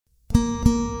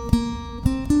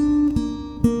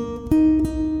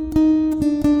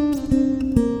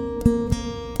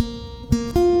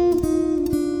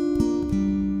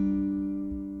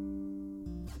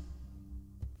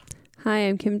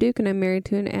I'm Kim Duke, and I'm married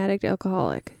to an addict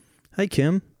alcoholic. Hi,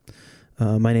 Kim.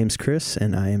 My name's Chris,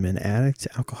 and I am an addict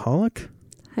alcoholic.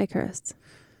 Hi, Chris.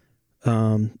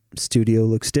 Studio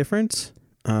looks different.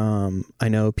 I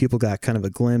know people got kind of a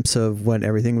glimpse of what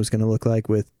everything was going to look like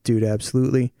with Dude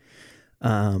Absolutely.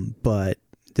 But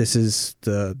this is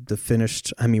the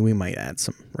finished. I mean, we might add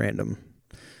some random,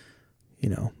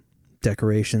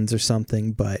 decorations or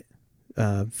something, but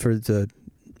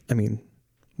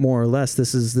more or less,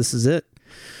 this is it.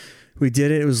 We did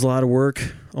it. It was a lot of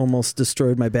work. Almost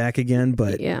destroyed my back again,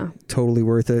 but yeah, totally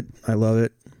worth it. I love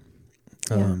it.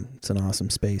 Yeah. It's an awesome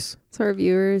space. So our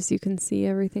viewers, you can see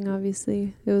everything,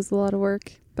 obviously. It was a lot of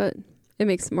work, but it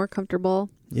makes it more comfortable.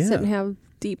 Yeah. Sit and have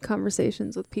deep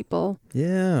conversations with people.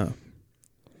 Yeah.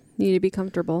 You need to be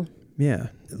comfortable. Yeah.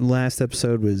 Last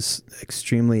episode was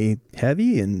extremely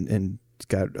heavy and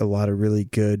got a lot of really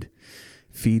good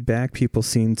feedback. People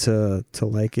seemed to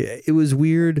like it. It was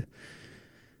weird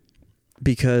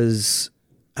because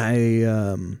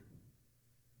there's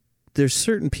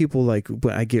certain people, like,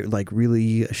 when I get like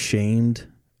really ashamed,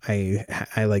 I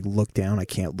like look down. I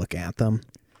can't look at them.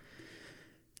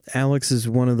 Alex is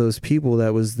one of those people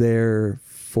that was there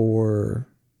for,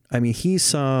 he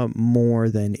saw more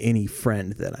than any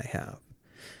friend that I have.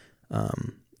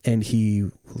 And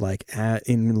he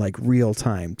in real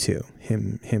time too.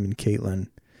 Him and Caitlin,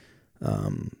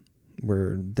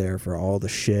 were there for all the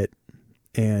shit.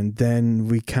 And then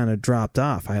we kind of dropped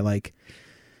off. I went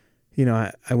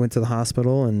to the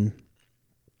hospital and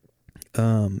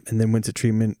then went to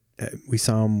treatment. We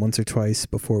saw him once or twice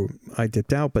before I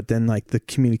dipped out, but then the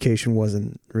communication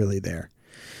wasn't really there.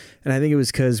 And I think it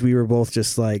was because we were both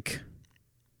just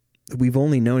we've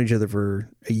only known each other for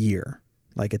a year.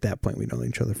 At that point, we'd known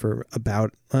each other for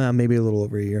about maybe a little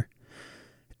over a year.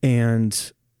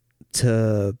 And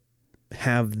to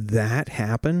have that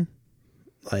happen,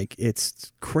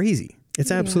 it's crazy.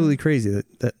 It's absolutely crazy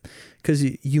that because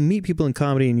you meet people in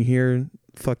comedy and you hear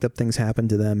fucked up things happen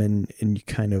to them and you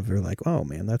kind of are like, oh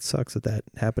man, that sucks that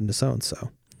happened to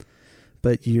so-and-so.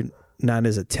 But you're not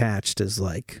as attached as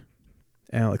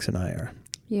Alex and I are.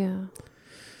 Yeah.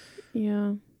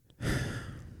 Yeah.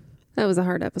 That was a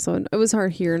hard episode. It was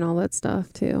hard hearing all that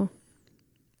stuff too.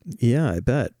 Yeah, I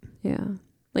bet. Yeah.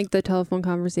 The telephone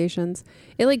conversations.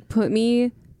 It put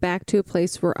me back to a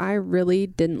place where I really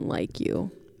didn't like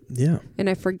you. Yeah. And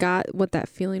I forgot what that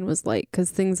feeling was like because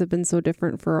things have been so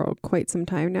different for quite some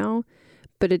time now.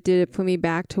 But it did put me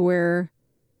back to where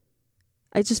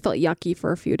I just felt yucky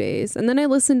for a few days. And then I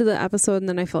listened to the episode and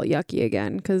then I felt yucky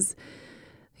again because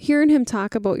hearing him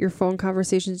talk about your phone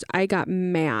conversations, I got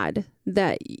mad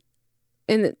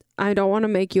and I don't want to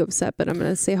make you upset, but I'm going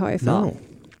to say how I felt. No.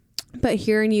 But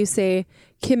hearing you say,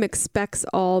 Kim expects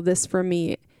all this from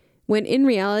me, when in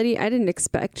reality, I didn't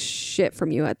expect shit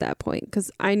from you at that point because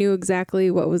I knew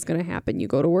exactly what was going to happen. You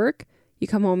go to work, you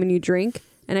come home and you drink,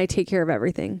 and I take care of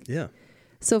everything. Yeah.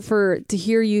 So to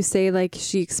hear you say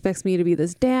she expects me to be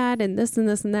this dad and this and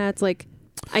this and that, it's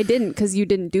I didn't because you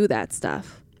didn't do that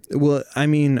stuff. Well, I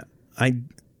did.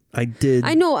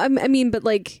 I know. But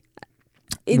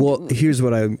well, here's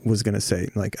what I was going to say.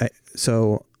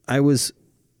 I was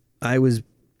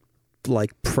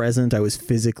present. I was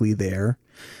physically there,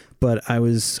 but I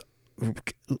was,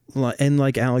 and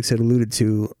like Alex had alluded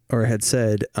to or had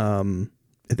said,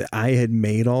 that I had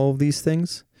made all of these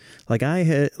things.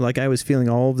 I was feeling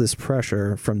all of this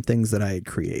pressure from things that I had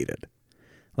created.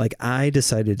 I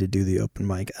decided to do the open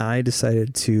mic. I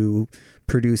decided to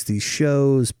produce these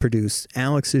shows, produce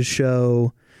Alex's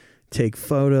show, take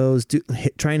photos,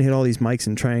 trying to hit all these mics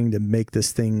and trying to make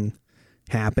this thing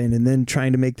happen, and then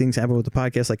trying to make things happen with the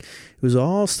podcast. It was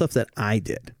all stuff that I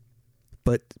did,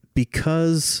 but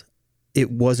because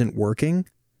it wasn't working,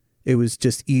 it was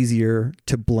just easier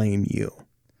to blame you.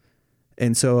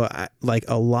 And so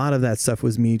a lot of that stuff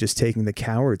was me just taking the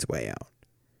coward's way out,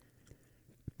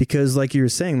 because like you were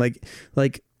saying,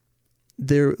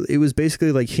 it was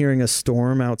basically hearing a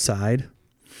storm outside.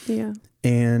 Yeah.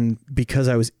 And because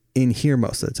I was in here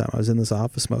most of the time, I was in this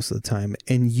office most of the time,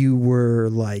 and you were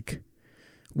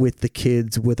with the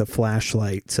kids with a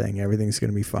flashlight saying everything's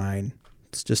going to be fine.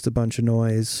 It's just a bunch of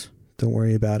noise. Don't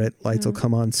worry about it. Lights will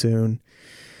come on soon.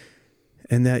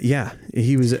 And that,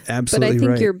 he was absolutely right. But I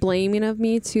think your blaming of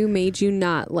me too made you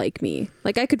not like me.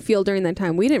 I could feel during that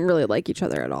time we didn't really like each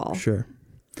other at all. Sure.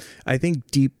 I think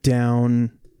deep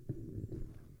down,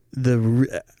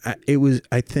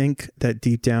 I think that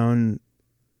deep down,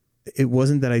 it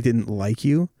wasn't that I didn't like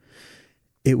you.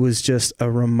 It was just a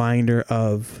reminder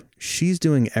of she's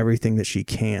doing everything that she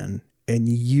can, and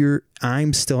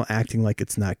I'm still acting like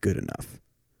it's not good enough.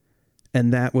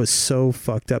 And that was so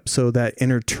fucked up. So that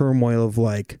inner turmoil of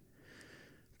like,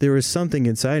 there was something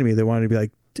inside of me that wanted to be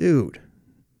like, dude,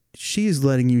 she's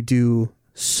letting you do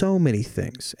so many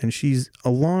things and she's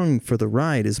along for the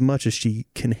ride as much as she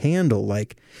can handle.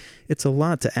 Like, it's a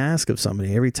lot to ask of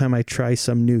somebody every time I try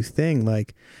some new thing.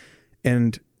 Like,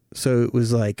 and so it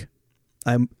was like,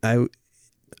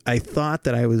 I thought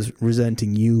that I was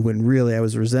resenting you when really I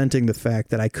was resenting the fact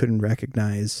that I couldn't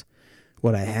recognize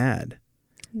what I had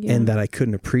and that I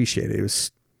couldn't appreciate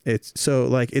it. It's so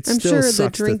like, it's I'm still sure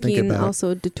sucks the to think drinking about.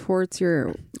 also distorts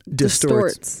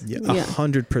Yeah,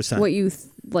 100%. what you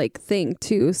think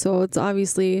too. So it's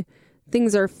obviously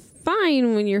things are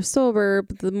fine when you're sober,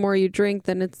 but the more you drink,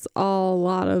 then it's all a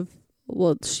lot of,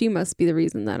 well, she must be the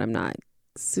reason that I'm not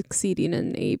succeeding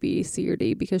in A, B, C, or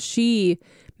D, because she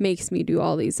makes me do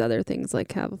all these other things,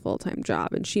 like have a full-time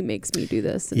job, and she makes me do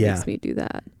this and makes me do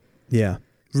that. Yeah.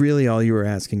 Really all you were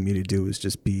asking me to do was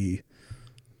just be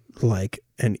like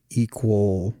an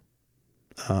equal,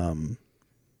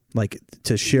 like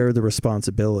to share the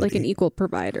responsibility. Like an equal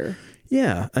provider.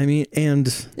 Yeah. I mean, and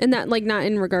that, like, not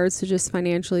in regards to just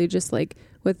financially, just like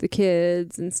with the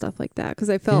kids and stuff like that. Cause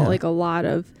I felt like a lot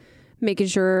of making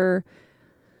sure,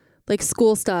 like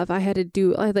school stuff I had to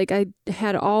do. I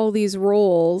had all these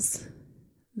roles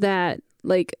that,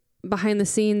 like, behind the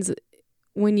scenes,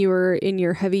 when you were in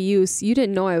your heavy use, you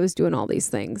didn't know I was doing all these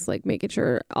things, like making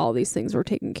sure all these things were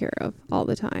taken care of all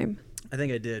the time. I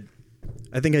think I did.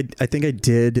 I think I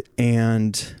did.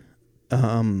 And,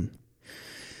 how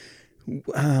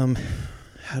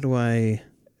do I,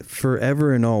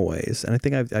 forever and always, and I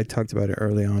think I talked about it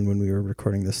early on when we were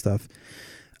recording this stuff.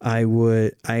 I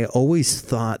always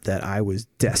thought that I was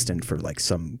destined for like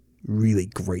some really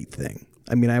great thing.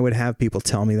 I mean, I would have people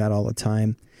tell me that all the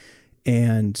time.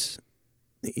 And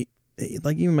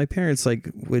like even my parents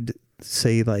like would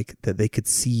say like that they could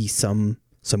see some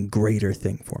greater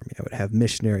thing for me. I would have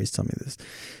missionaries tell me this,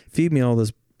 feed me all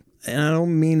this. And I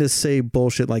don't mean to say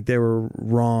bullshit like they were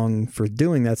wrong for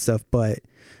doing that stuff, but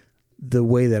the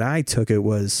way that I took it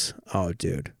was, oh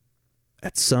dude,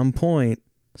 at some point,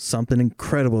 something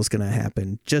incredible is going to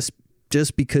happen just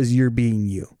because you're being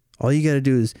you. All you got to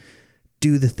do is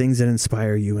do the things that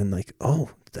inspire you and like, oh,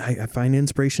 I find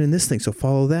inspiration in this thing. So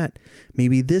follow that.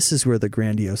 Maybe this is where the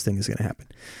grandiose thing is going to happen.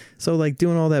 So like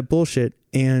doing all that bullshit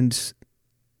and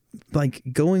like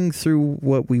going through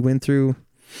what we went through,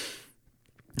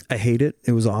 I hate it.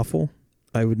 It was awful.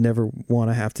 I would never want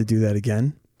to have to do that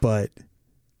again, but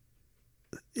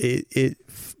it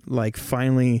like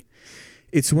finally,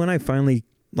 it's when I finally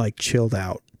like chilled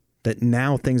out that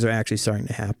now things are actually starting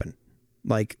to happen.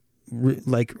 Like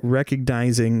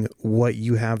recognizing what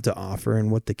you have to offer and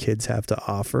what the kids have to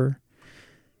offer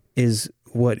is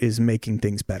what is making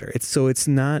things better. It's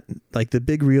not like the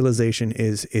big realization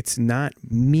is it's not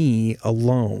me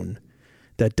alone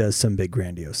that does some big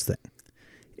grandiose thing.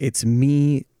 It's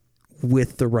me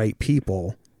with the right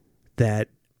people that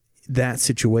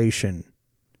situation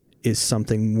is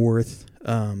something worth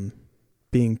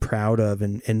being proud of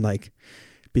and like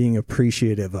being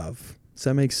appreciative of. Does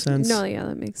that make sense? No, yeah,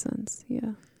 that makes sense.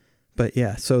 Yeah. But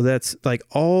yeah, so that's like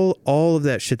all of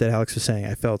that shit that Alex was saying.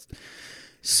 I felt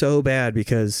so bad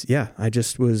because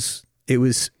it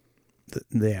was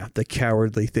the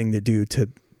cowardly thing to do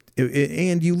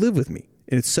and you live with me.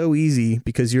 And it's so easy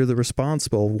because you're the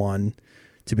responsible one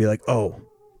to be like, oh,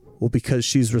 well, because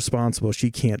she's responsible,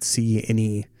 she can't see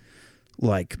any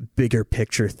like bigger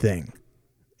picture thing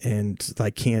and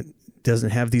like doesn't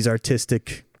have these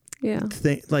artistic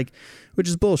thing, like, which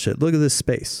is bullshit. Look at this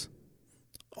space.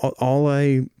 All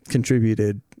I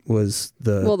contributed was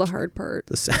the hard part,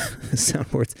 the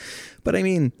soundboards. But I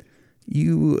mean,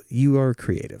 you are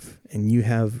creative and you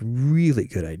have really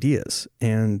good ideas.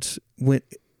 And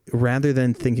rather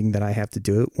than thinking that I have to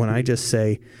do it, when I just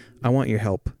say, I want your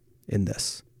help in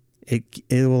this, it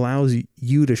allows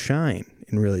you to shine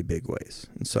in really big ways.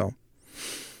 And so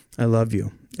I love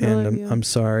you. I'm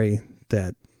sorry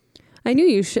that I knew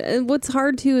you should. And what's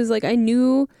hard too is like, I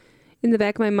knew in the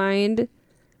back of my mind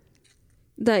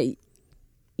that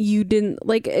you didn't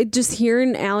like it. Just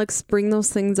hearing Alex bring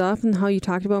those things up and how you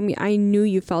talked about me, I knew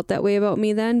you felt that way about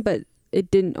me then, but it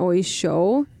didn't always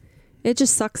show. It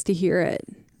just sucks to hear it.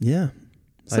 Yeah.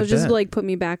 So just like put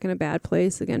me back in a bad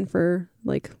place again for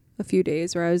like a few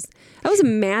days where I wasn't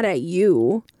mad at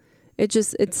you. It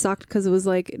sucked because it was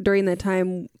like during that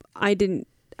time I didn't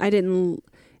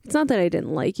it's not that I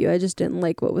didn't like you. I just didn't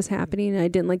like what was happening. I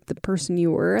didn't like the person you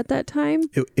were at that time.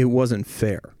 It wasn't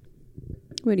fair.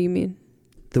 What do you mean?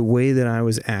 The way that I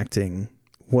was acting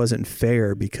wasn't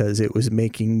fair because it was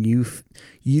making you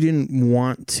didn't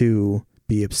want to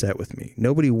be upset with me.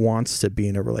 Nobody wants to be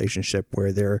in a relationship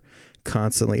where they're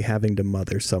constantly having to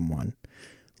mother someone.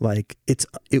 Like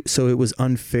so it was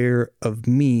unfair of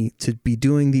me to be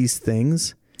doing these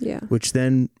things, which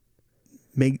then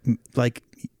make like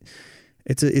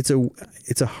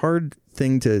it's a hard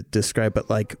thing to describe, but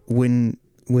like when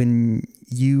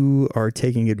you are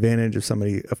taking advantage of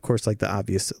somebody, of course, like the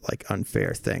obvious like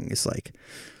unfair thing is like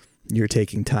you're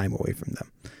taking time away from them.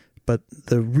 But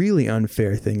the really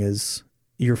unfair thing is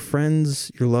your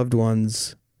friends, your loved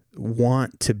ones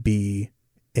want to be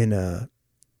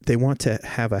they want to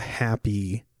have a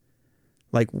happy,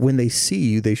 like when they see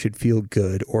you, they should feel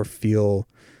good or feel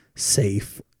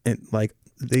safe. And like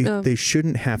they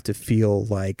shouldn't have to feel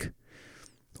like,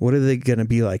 what are they going to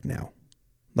be like now?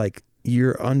 Like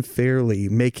you're unfairly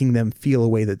making them feel a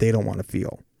way that they don't want to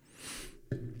feel.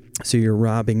 So you're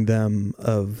robbing them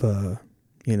of,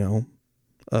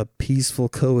 a peaceful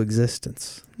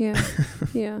coexistence. Yeah.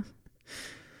 Yeah.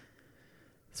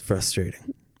 It's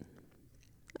frustrating.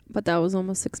 But that was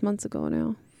almost 6 months ago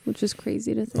now, which is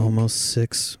crazy to think. Almost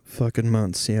 6 fucking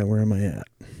months. Yeah, where am I at?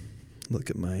 Look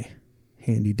at my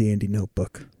handy dandy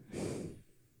notebook.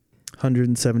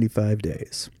 175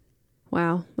 days.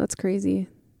 Wow, that's crazy.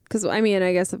 Because, I mean,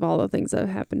 I guess of all the things that have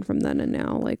happened from then and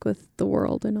now, like with the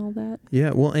world and all that.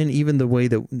 Yeah, well, and even the way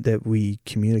that we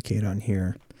communicate on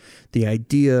here, the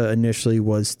idea initially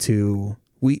was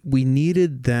we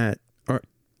needed that, or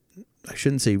I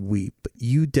shouldn't say we, but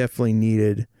you definitely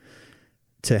needed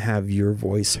to have your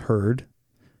voice heard.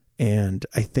 And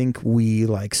I think we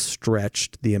like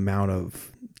stretched the amount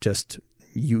of just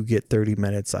you get 30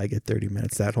 minutes, I get 30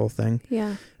 minutes, that whole thing.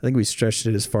 Yeah. I think we stretched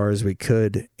it as far as we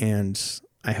could. And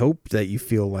I hope that you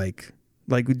feel like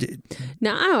we did.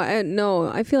 No,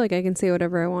 I feel like I can say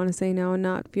whatever I want to say now and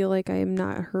not feel like I am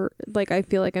not heard. Like I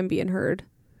feel like I'm being heard.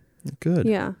 Good.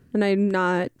 Yeah. And I'm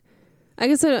not, I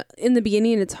guess in the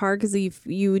beginning it's hard because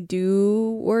you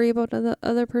do worry about the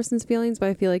other person's feelings, but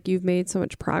I feel like you've made so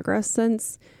much progress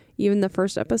since even the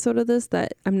first episode of this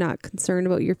that I'm not concerned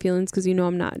about your feelings because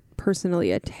I'm not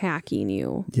personally attacking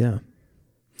you. Yeah.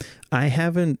 I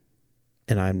haven't,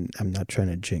 and I'm not trying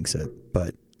to jinx it,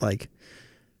 but like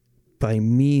by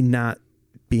me not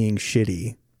being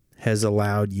shitty has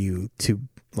allowed you to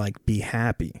like be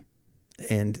happy.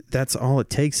 And that's all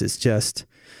it takes is just,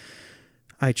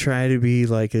 I try to be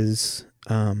like as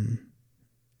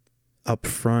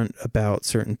upfront about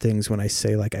certain things when I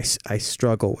say like I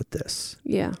struggle with this.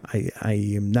 Yeah.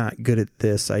 I am not good at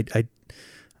this. I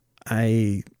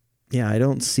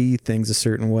don't see things a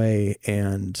certain way,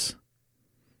 and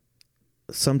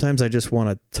sometimes I just want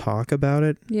to talk about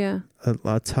it. Yeah.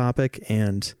 A topic,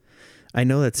 and I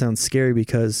know that sounds scary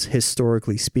because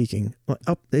historically speaking,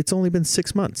 it's only been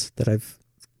 6 months that I've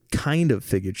kind of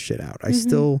figured shit out. I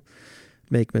still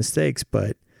make mistakes,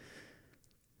 but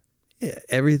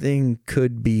everything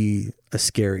could be a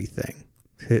scary thing.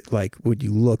 Like, would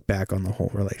you look back on the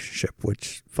whole relationship,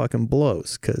 which fucking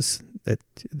blows,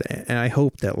 and I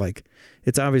hope that like,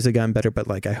 it's obviously gotten better, but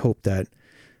like, I hope that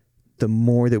the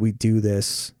more that we do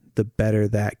this, the better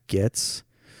that gets,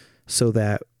 so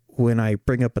that when I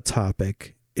bring up a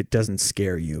topic, it doesn't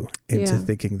scare you into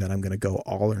thinking that I'm going to go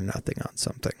all or nothing on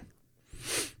something.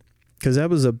 Because that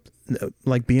was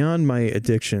like beyond my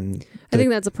addiction. I think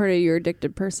that's a part of your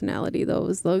addicted personality, though,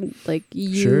 is like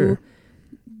you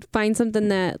find something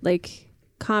that like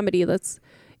comedy.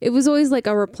 It was always like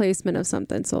a replacement of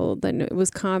something. So then it was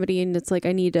comedy, and it's like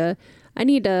I need to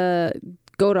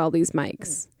go to all these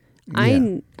mics.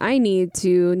 Yeah. I need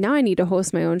to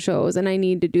host my own shows, and I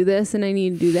need to do this, and I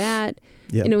need to do that.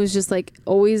 Yep. And it was just like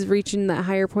always reaching that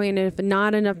higher point. And if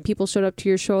not enough people showed up to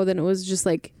your show, then it was just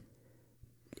like,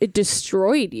 it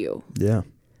destroyed you. Yeah.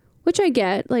 Which I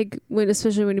get, like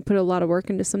especially when you put a lot of work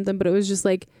into something, but it was just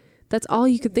like, that's all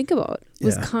you could think about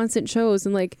was constant shows.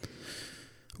 And like,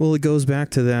 well, it goes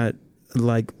back to that,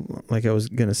 like I was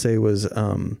going to say was,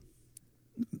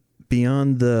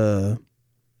 beyond the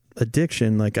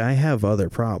addiction, like I have other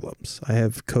problems. I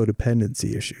have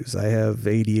codependency issues. I have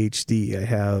ADHD. I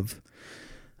have,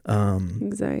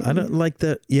 anxiety. I don't like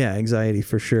that. Yeah. Anxiety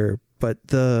for sure. But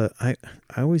I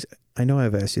know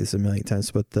I've asked you this a million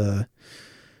times, but the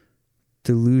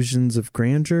delusions of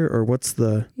grandeur, or what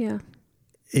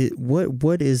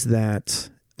is that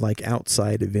like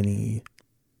outside of any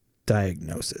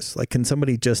diagnosis? Like, can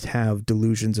somebody just have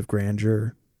delusions of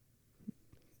grandeur?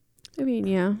 I mean,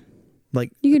 yeah.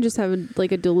 Like, you can just have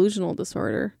a delusional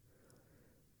disorder.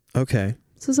 Okay.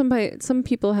 So some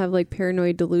people have like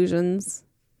paranoid delusions,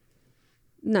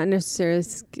 not necessarily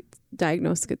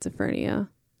diagnosed schizophrenia.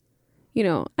 I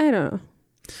don't know.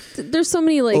 There's so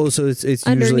many like. Oh, so it's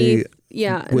usually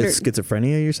Yeah. With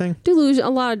schizophrenia, you're saying? A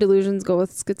lot of delusions go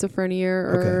with schizophrenia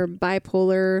or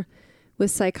bipolar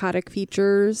with psychotic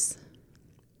features.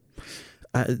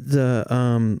 I've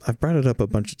brought it up a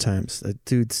bunch of times.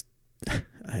 Dude's,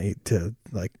 I hate to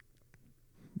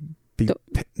be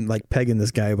pegging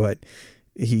this guy, but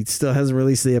he still hasn't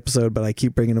released the episode, but I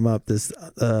keep bringing him up. This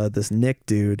Nick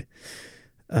dude.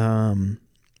 When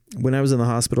I was in the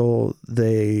hospital,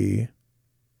 a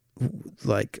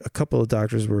couple of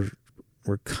doctors were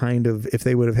kind of, if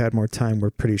they would have had more time, we're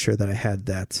pretty sure that I had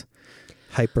that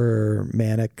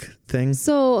hypermanic thing.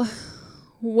 So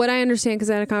what I understand, because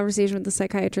I had a conversation with the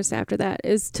psychiatrist after that,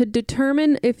 is to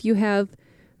determine if you have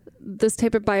this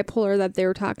type of bipolar that they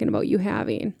were talking about you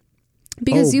having.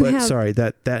 Because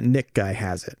that Nick guy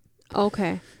has it.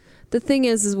 Okay. The thing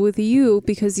is with you,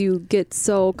 because you get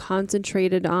so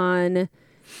concentrated on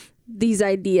these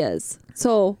ideas.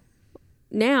 So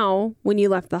now, when you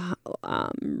left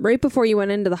right before you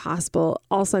went into the hospital,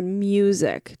 all of a sudden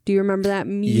music. Do you remember that?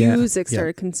 Music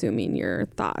started consuming your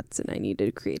thoughts, and I needed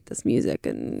to create this music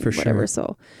and whatever.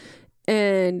 Sure.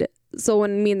 So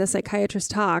when me and the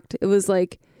psychiatrist talked, it was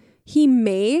like he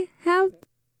may have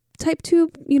type 2,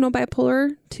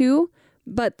 bipolar 2,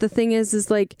 but the thing is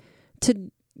like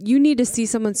you need to see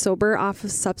someone sober off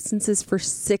of substances for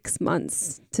 6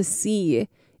 months to see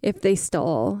if they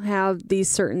still have these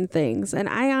certain things. And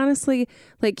I honestly,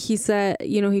 like he said,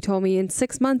 he told me in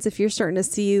 6 months, if you're starting to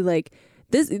see like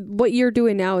this, what you're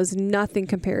doing now is nothing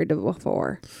compared to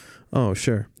before. Oh,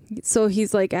 sure. So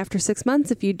he's like, after 6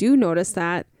 months, if you do notice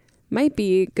that, might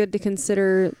be good to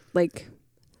consider like.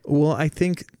 Well, I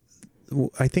think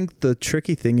the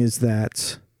tricky thing is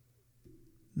that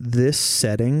this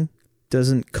setting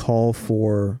doesn't call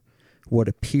for what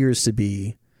appears to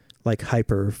be like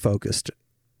hyper focused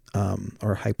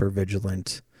or hyper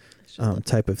vigilant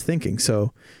type of thinking.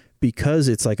 So because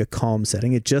it's like a calm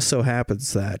setting, it just so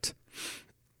happens that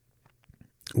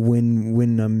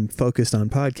when I'm focused on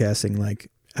podcasting,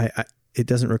 like it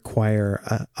doesn't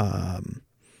require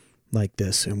like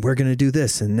this, and we're going to do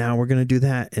this, and now we're going to do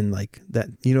that, and like that,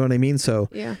 you know what I mean? So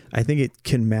yeah. I think it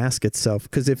can mask itself,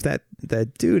 because if that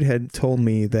dude had told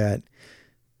me that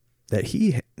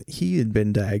he had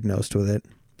been diagnosed with it,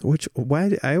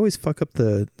 I always fuck up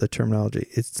the terminology.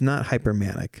 It's not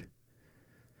hypermanic.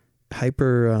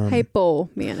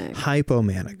 Hypomanic.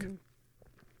 Mm-hmm.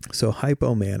 So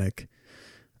hypomanic.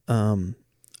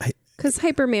 Because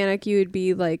hypermanic, you would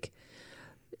be like,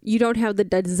 you don't have the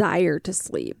desire to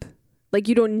sleep. Like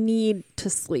you don't need to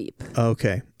sleep.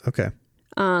 Okay.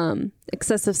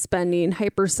 Excessive spending,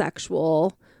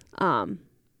 hypersexual, or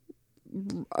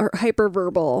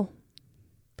hyperverbal.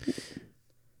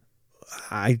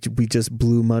 We just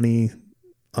blew money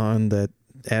on that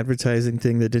advertising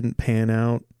thing that didn't pan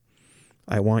out.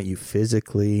 I want you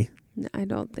physically. I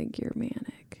don't think you're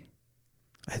manic.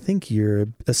 I think you're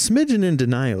a smidgen in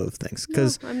denial of things.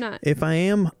 Because no, I'm not. If I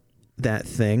am that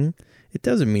thing, it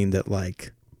doesn't mean that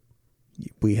like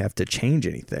we have to change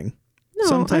anything. No,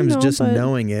 sometimes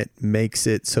knowing it makes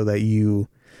it so that you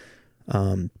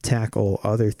tackle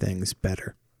other things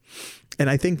better. And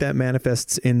I think that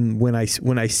manifests in when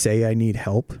I say I need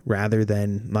help rather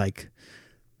than like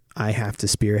I have to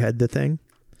spearhead the thing.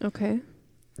 Okay.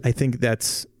 I think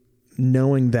that's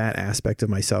knowing that aspect of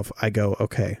myself. I go,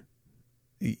 okay,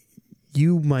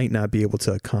 you might not be able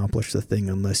to accomplish the thing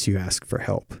unless you ask for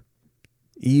help.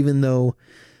 Even though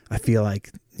I feel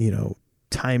like,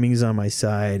 timing's on my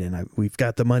side and we've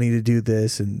got the money to do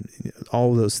this and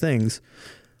all of those things,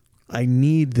 I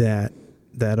need that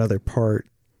other part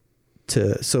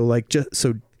to,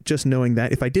 just knowing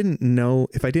that if I didn't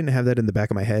have that in the back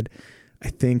of my head, I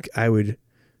think I would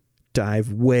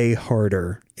dive way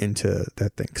harder into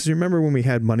that thing. Because remember when we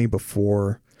had money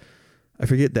before, I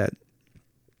forget that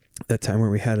time where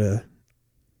we had a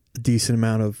decent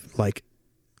amount of like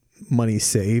money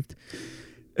saved,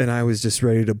 and I was just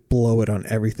ready to blow it on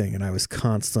everything, and I was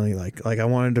constantly like I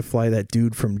wanted to fly that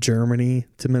dude from Germany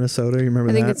to Minnesota. You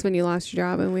remember that? I think it's when you lost your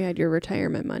job and we had your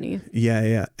retirement money.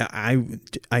 Yeah.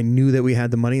 I knew that we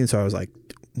had the money, and so I was like,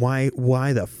 why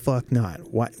the fuck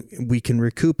not? Why we can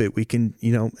recoup it? We can,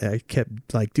 I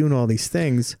kept like doing all these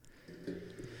things.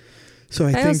 So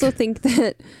I also think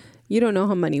that you don't know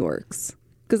how money works,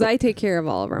 because I take care of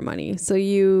all of our money. So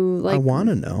you like, I want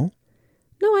to know.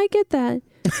 No, I get that.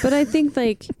 But I think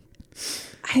like,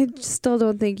 I still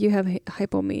don't think you have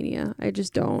hypomania. I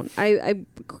just don't.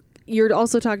 You're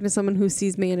also talking to someone who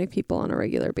sees manic people on a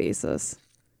regular basis.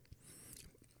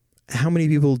 How many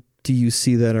people do you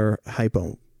see that are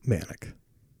hypomanic?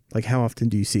 Like how often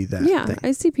do you see that? Yeah, thing?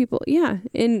 I see people. Yeah.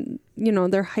 And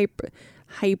they're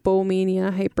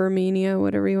hypomania, hypermania,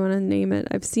 whatever you want to name it.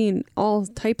 I've seen all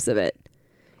types of it.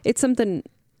 It's something,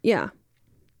 yeah.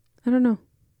 I don't know.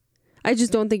 I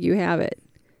just don't think you have it.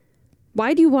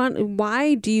 Why do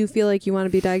you feel like you want to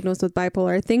be diagnosed with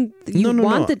bipolar? I think you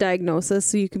want the diagnosis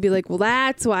so you can be like, well,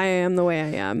 that's why I am the way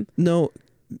I am. No,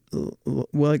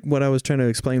 like what I was trying to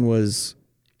explain was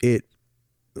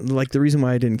like the reason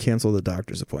why I didn't cancel the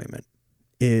doctor's appointment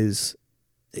is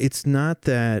it's not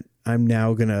that I'm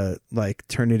now going to like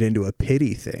turn it into a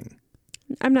pity thing.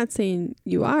 I'm not saying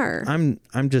you are. I'm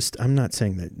not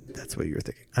saying that that's what you're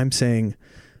thinking. I'm saying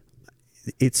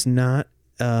it's not,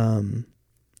 and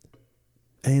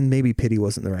maybe pity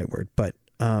wasn't the right word, but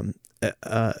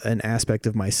an aspect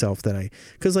of myself that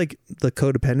because like the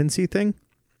codependency thing,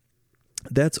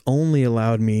 that's only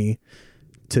allowed me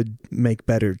to make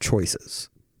better choices.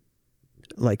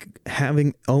 Like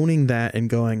owning that and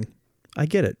going, I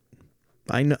get it.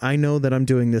 I know that I'm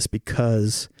doing this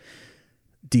because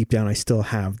deep down I still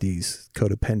have these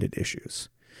codependent issues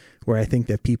where I think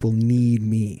that people need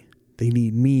me. They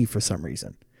need me for some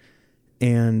reason.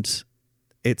 And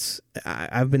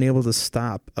I've been able to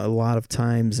stop a lot of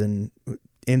times in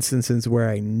instances where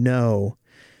I know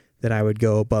that I would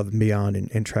go above and beyond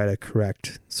and try to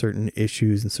correct certain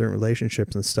issues and certain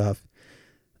relationships and stuff.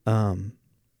 I'm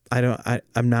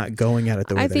not going at it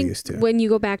the way that I used to. When you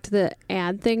go back to the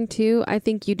ad thing too, I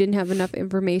think you didn't have enough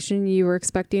information. You were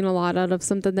expecting a lot out of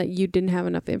something that you didn't have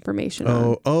enough information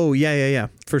on. Oh, yeah,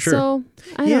 for sure. So,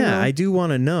 I don't know. I do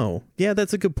want to know. Yeah,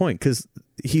 that's a good point because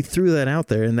he threw that out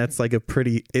there and that's like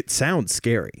it sounds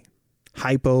scary.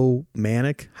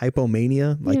 Hypomania.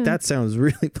 Like that sounds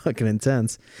really fucking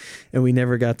intense. And we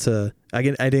never got to, I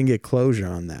didn't get closure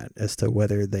on that as to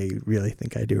whether they really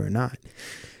think I do or not.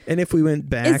 And if we went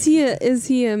back, is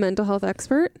he a mental health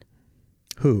expert?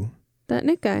 Who? That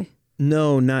Nick guy.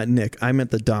 No, not Nick. I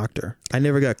meant the doctor. I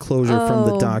never got closure from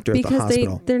the doctor at the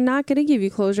hospital. Because they're not going to give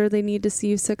you closure. They need to see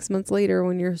you 6 months later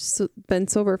when you're been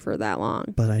sober for that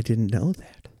long. But I didn't know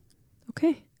that.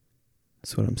 Okay.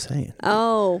 That's what I'm saying.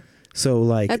 Oh. So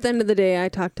like at the end of the day, I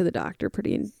talked to the doctor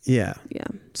Yeah.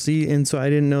 See, and so I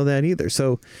didn't know that either.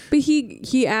 So, but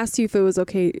he asked you if it was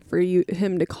okay for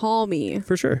him to call me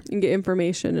for sure and get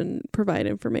information and provide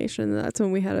information. And that's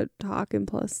when we had a talk. And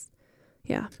plus,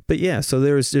 yeah. But yeah, so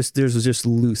there was just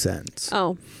loose ends.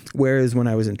 Oh. Whereas when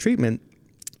I was in treatment,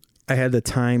 I had the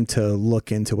time to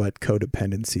look into what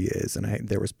codependency is, and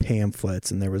there was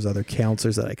pamphlets and there was other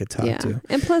counselors that I could talk to.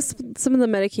 And plus, some of the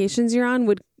medications you're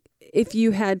on if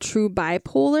you had true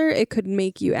bipolar, it could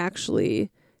make you actually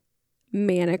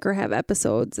manic or have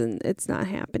episodes, and it's not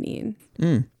happening.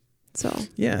 So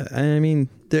yeah, I mean,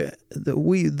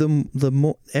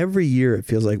 every year it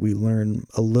feels like we learn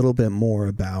a little bit more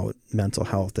about mental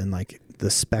health and like the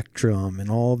spectrum and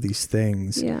all of these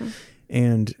things. Yeah,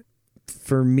 and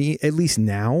for me, at least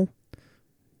now,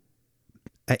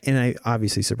 and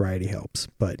obviously sobriety helps,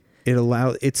 but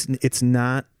it's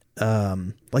not.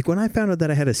 Like when I found out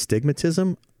that I had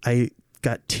astigmatism, I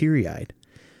got teary-eyed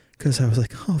because I was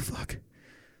like, oh fuck,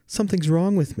 something's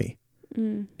wrong with me.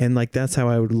 And like, that's how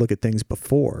I would look at things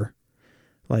before,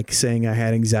 like saying I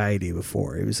had anxiety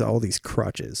before. It was all these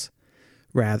crutches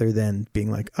rather than being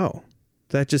like, oh,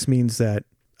 that just means that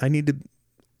I need to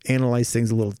analyze things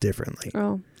a little differently.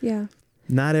 Oh, yeah.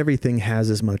 Not everything has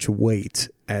as much weight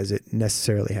as it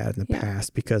necessarily had in the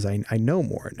past because I know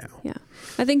more now. Yeah.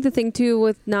 I think the thing too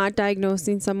with not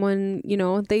diagnosing someone,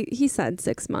 he said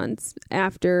 6 months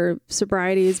after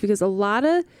sobriety is because a lot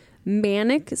of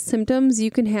manic symptoms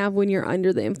you can have when you're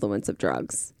under the influence of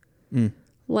drugs.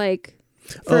 Like,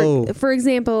 for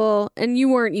example, and you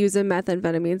weren't using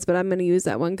methamphetamines, but I'm going to use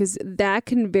that one because that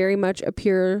can very much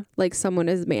appear like someone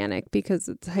is manic because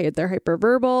they're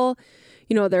hyperverbal.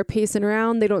 They're pacing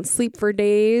around. They don't sleep for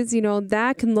days.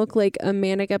 That can look like a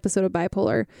manic episode of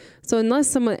bipolar. So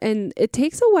and it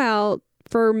takes a while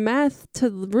for meth to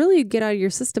really get out of your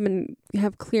system and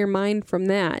have clear mind from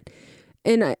that.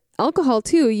 And alcohol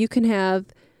too, you can have,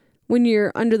 when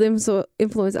you're under the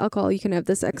influence of alcohol, you can have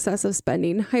this excessive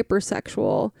spending,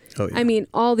 hypersexual. Oh, yeah. I mean,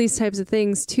 all these types of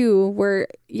things too, where,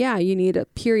 you need a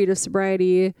period of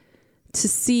sobriety to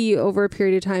see over a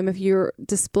period of time if you're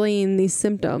displaying these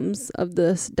symptoms of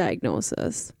this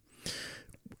diagnosis.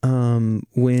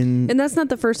 And that's not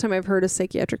the first time I've heard a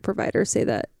psychiatric provider say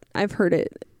that. I've heard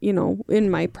it, in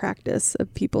my practice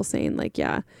of people saying like,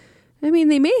 I mean,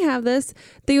 they may have this.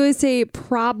 They always say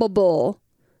probable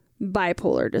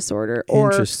bipolar disorder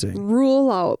or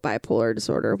rule out bipolar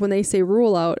disorder. When they say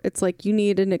rule out, it's like you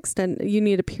need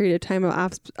a period of time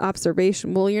of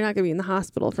observation. Well, you're not going to be in the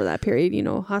hospital for that period.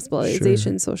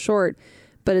 Hospitalization so short,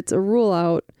 but it's a rule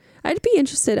out. I'd be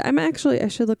interested. I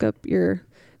should look up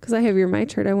because I have your My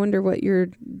Chart. I wonder what your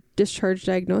discharge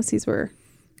diagnoses were.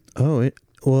 Oh,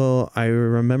 well, I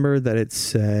remember that it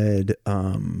said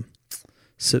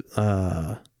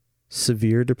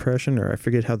severe depression, or I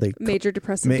forget how they... Major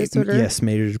depressive disorder? Yes,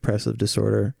 major depressive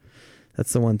disorder.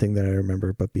 That's the one thing that I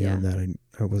remember, but beyond that,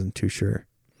 I wasn't too sure.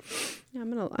 Yeah, I'm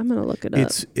gonna look it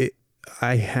up.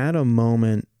 I had a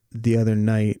moment the other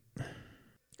night.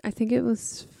 I think it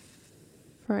was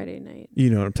Friday night. You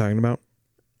know what I'm talking about?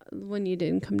 When you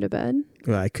didn't come to bed?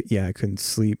 Well, I couldn't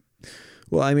sleep.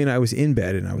 Well, I mean, I was in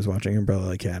bed and I was watching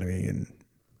Umbrella Academy, and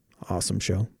awesome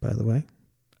show, by the way.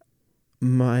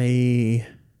 My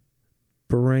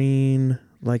brain,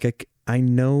 like I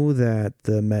know that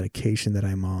the medication that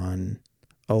I'm on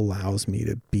allows me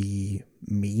to be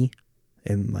me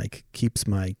and like keeps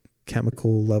my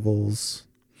chemical levels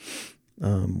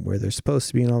where they're supposed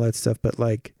to be and all that stuff. But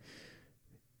like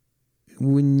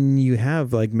when you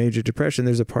have like major depression,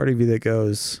 there's a part of you that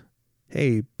goes,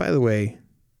 hey, by the way,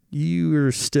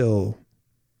 you still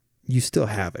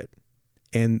have it.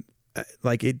 And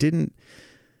like it didn't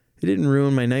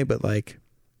ruin my night, but like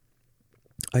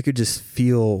I could just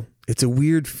feel, it's a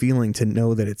weird feeling to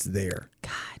know that it's there.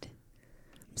 God.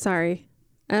 Sorry.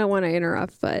 I don't want to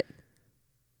interrupt, but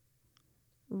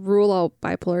rule out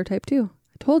bipolar type 2.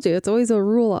 I told you, it's always a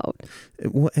rule out.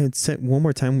 One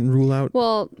more time, rule out.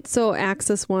 Well, so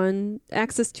axis 1,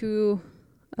 axis 2.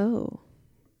 Oh.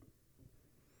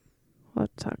 I'll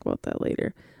talk about that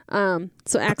later.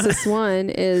 So axis 1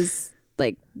 is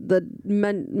like the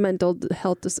mental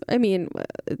health.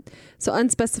 So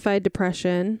unspecified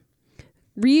depression,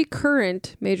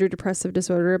 recurrent major depressive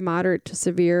disorder, moderate to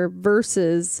severe,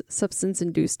 versus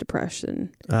substance-induced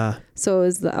depression. So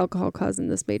is the alcohol causing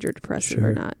this major depression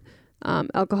or not?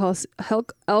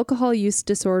 Alcohol use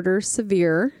disorder,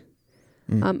 severe.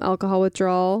 Alcohol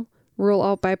withdrawal, rule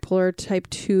out bipolar type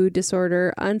 2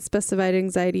 disorder, unspecified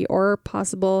anxiety, or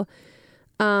possible.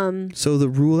 So the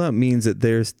rule out means that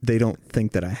they don't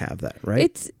think that I have that,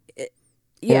 right?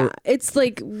 It's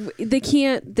like they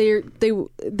can't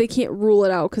rule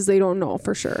it out because they don't know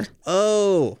for sure.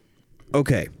 Oh,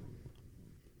 okay.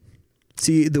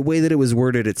 See, the way that it was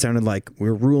worded, it sounded like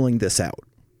we're ruling this out.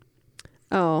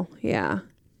 Oh, yeah.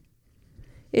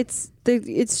 It's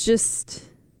just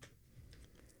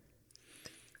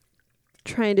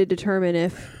trying to determine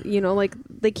if, like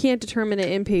they can't determine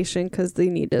an inpatient because they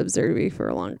need to observe you for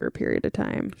a longer period of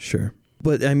time. Sure.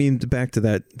 But I mean, back to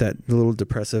that little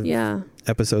depressive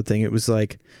episode thing, it was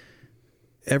like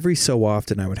every so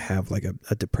often I would have like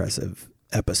a depressive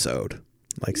episode,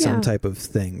 like some type of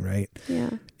thing, right?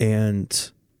 Yeah.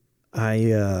 And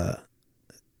I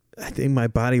think my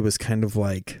body was kind of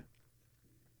like,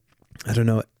 I don't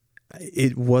know,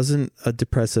 it wasn't a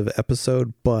depressive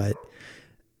episode, but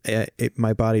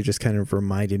my body just kind of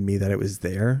reminded me that it was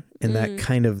there, and that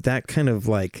kind of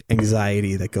like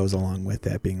anxiety that goes along with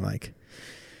that, being like,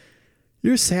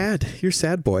 you're sad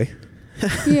boy.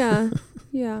 Yeah.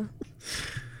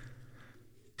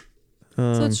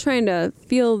 So it's trying to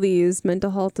feel these mental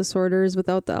health disorders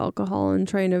without the alcohol and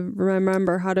trying to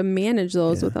remember how to manage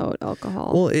those without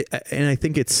alcohol. Well, and I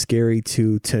think it's scary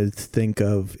to think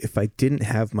of, if I didn't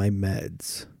have my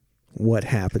meds, what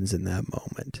happens in that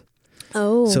moment.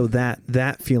 Oh. So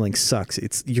that feeling sucks.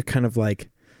 You're kind of like,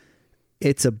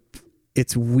 it's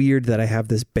weird that I have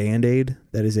this Band-Aid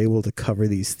that is able to cover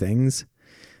these things,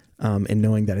 and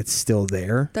knowing that it's still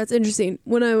there. That's interesting.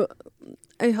 When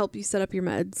I help you set up your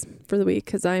meds for the week,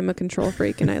 because I'm a control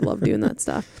freak and I love doing that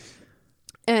stuff.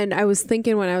 And I was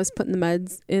thinking when I was putting the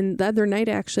meds in the other night,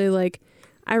 actually, like,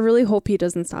 I really hope he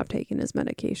doesn't stop taking his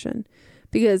medication.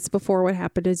 Because before, what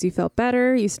happened is you felt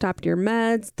better, you stopped your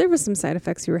meds. There was some side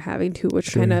effects you were having too,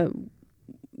 which kind of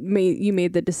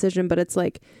made the decision. But it's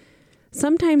like,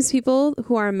 sometimes people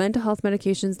who are on mental health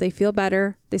medications, they feel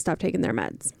better, they stop taking their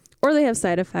meds. Or they have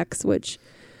side effects,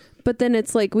 but then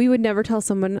it's like, we would never tell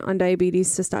someone on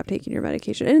diabetes to stop taking your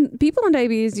medication. And people on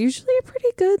diabetes usually are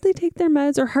pretty good. They take their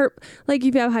meds. Or like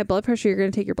if you have high blood pressure, you're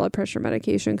going to take your blood pressure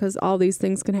medication, because all these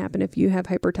things can happen if you have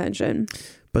hypertension.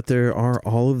 But there are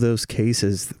all of those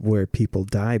cases where people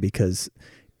die because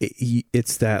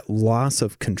it's that loss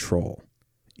of control.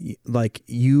 Like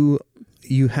you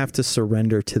have to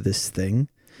surrender to this thing.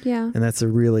 Yeah. And that's a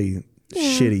really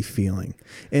shitty feeling.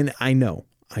 And I know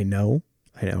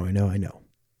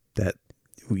that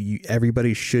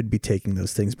everybody should be taking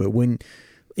those things, but when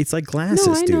it's like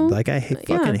glasses, dude, like I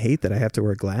fucking hate that I have to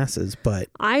wear glasses, but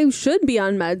I should be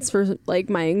on meds for like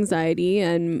my anxiety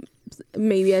and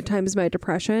maybe at times my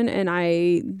depression, and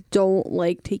I don't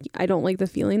like the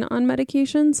feeling on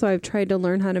medication, so I've tried to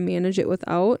learn how to manage it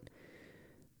without.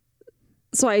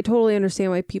 So I totally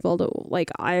understand why people don't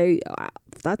like,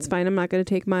 that's fine. I'm not going to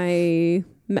take my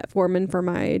metformin for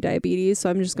my diabetes. So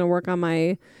I'm just going to work on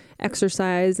my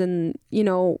exercise and,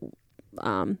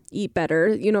 eat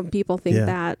better. People think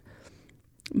that,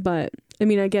 but I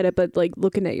mean, I get it. But like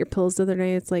looking at your pills the other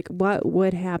night, it's like, what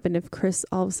would happen if Chris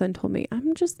all of a sudden told me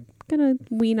I'm just going to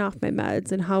wean off my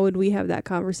meds? And how would we have that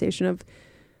conversation of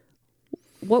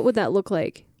what would that look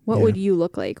like? What would you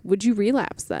look like? Would you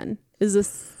relapse then? Is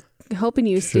this helping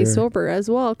you stay sober as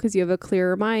well? Because you have a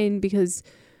clearer mind because,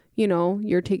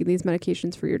 you're taking these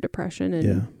medications for your depression.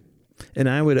 And And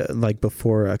I would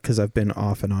before, because I've been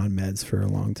off and on meds for a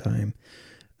long time.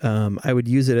 I would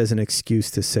use it as an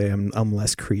excuse to say I'm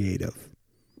less creative.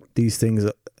 These things,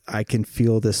 I can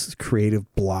feel this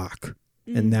creative block.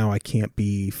 And now I can't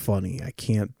be funny. I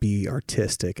can't be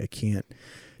artistic. I can't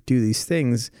do these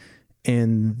things.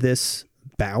 And this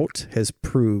bout has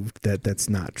proved that that's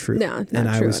not true. No,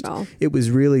 not true at all. It was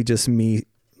really just me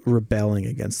rebelling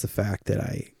against the fact that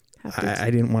I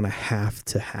didn't want to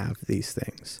have these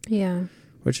things. Yeah.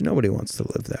 Which nobody wants to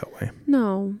live that way.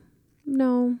 No.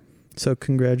 So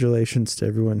congratulations to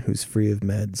everyone who's free of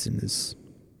meds and is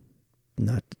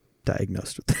not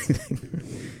diagnosed with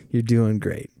anything. You're doing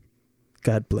great.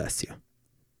 God bless you.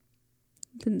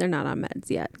 They're not on meds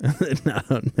yet. They're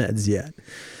not on meds yet.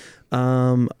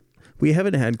 We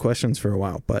haven't had questions for a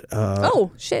while, but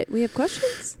oh shit, we have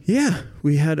questions? Yeah,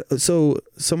 we had. So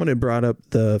someone had brought up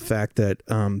the fact that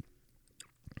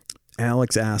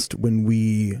Alex asked when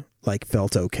we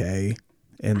felt okay,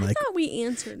 and I thought we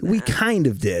answered that. We kind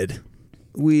of did.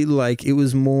 We it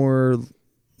was more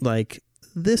like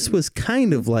this was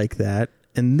kind of like that,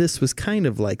 and this was kind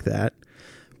of like that.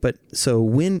 But so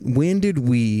when did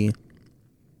we?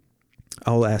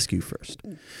 I'll ask you first.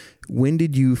 When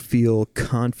did you feel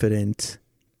confident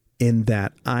in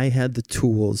that I had the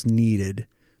tools needed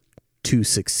to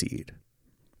succeed?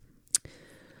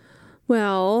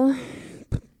 Well,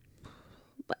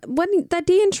 when that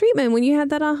day in treatment, when you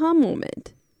had that aha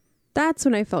moment, that's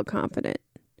when I felt confident.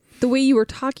 The way you were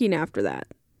talking after that,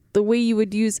 the way you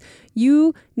would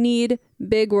you need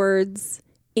big words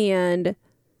and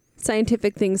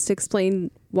scientific things to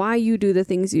explain why you do the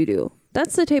things you do.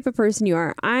 That's the type of person you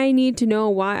are. I need to know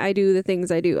why I do the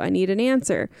things I do. I need an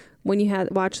answer. When you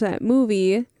watch that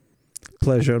movie,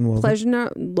 Pleasure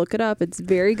Unwoven. Look it up. It's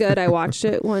very good. I watched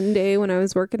it one day when I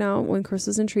was working out when Chris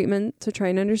was in treatment to try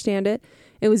and understand it.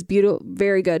 It was beautiful.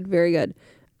 Very good. Very good.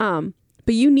 But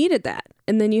you needed that.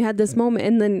 And then you had this moment.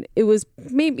 And then it was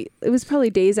probably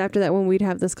days after that when we'd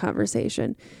have this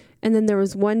conversation. And then there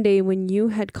was one day when you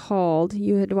had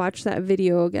watched that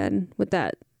video again with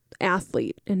that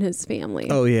athlete and his family.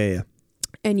 Oh, yeah.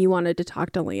 And you wanted to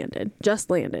talk to Landon, just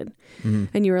Landon. Mm-hmm.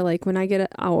 And you were like, when I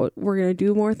get out, we're going to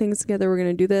do more things together. We're going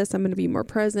to do this. I'm going to be more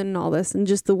present and all this. And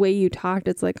just the way you talked,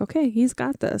 it's like, okay, he's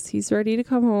got this. He's ready to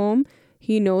come home.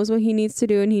 He knows what he needs to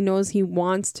do and he knows he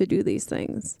wants to do these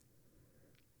things.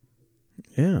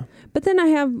 Yeah. But then I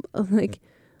have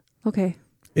okay.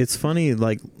 It's funny,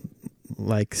 like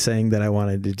saying that I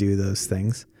wanted to do those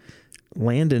things.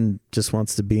 Landon just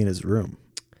wants to be in his room.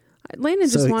 Landon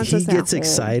just wants us at home. He gets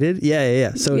excited.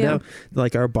 Yeah. So now,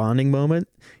 our bonding moment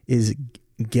is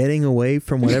getting away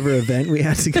from whatever event we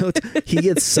had to go to. He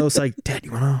gets so psyched. Dad,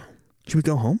 should we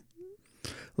go home?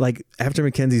 After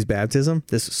Mackenzie's baptism,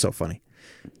 this is so funny.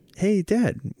 Hey,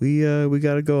 Dad, we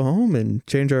got to go home and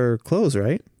change our clothes,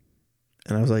 right?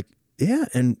 And I was like, yeah,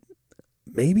 and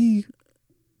maybe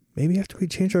after we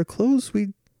change our clothes, we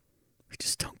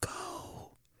just don't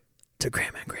go to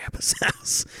Grandma and Grandpa's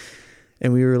house.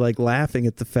 And we were laughing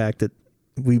at the fact that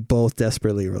we both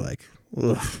desperately were like,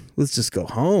 let's just go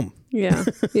home. Yeah.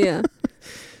 Yeah.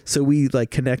 So we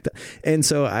connect. And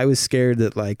so I was scared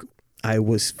that I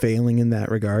was failing in that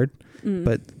regard.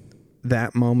 But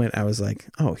that moment I was like,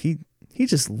 oh, he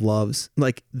just loves,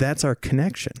 that's our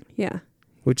connection. Yeah.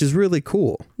 Which is really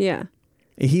cool. Yeah.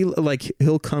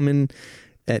 He'll come in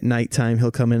at nighttime. He'll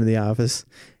come into the office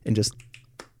and just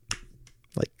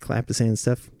clap his hands and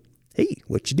stuff. Hey,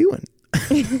 what you doing?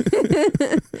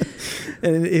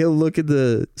 And he'll look at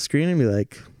the screen and be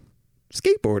like,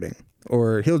 skateboarding.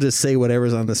 Or he'll just say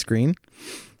whatever's on the screen.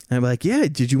 And I'm like, yeah,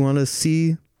 did you want to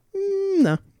see?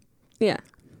 No. Yeah.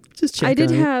 Just check I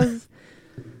did on have.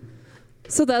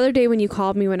 So the other day when you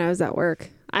called me when I was at work,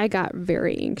 I got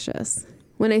very anxious.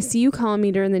 When I see you calling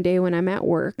me during the day when I'm at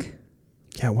work.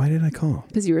 Yeah, why did I call?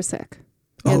 Because you were sick.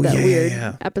 You had that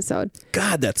weird episode.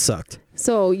 God, that sucked.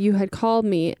 So you had called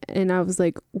me and I was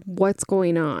like, what's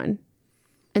going on?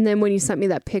 And then when you sent me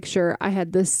that picture, I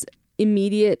had this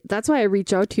immediate, that's why I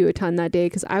reached out to you a ton that day,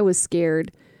 because I was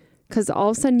scared. Because all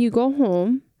of a sudden you go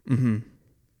home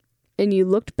and you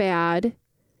looked bad.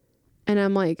 And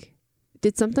I'm like,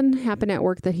 did something happen at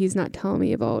work that he's not telling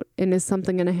me about? And is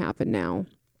something going to happen now?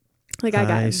 Like I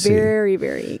got very,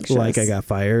 very anxious. Like I got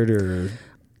fired or...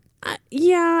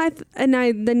 yeah.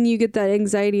 Then you get that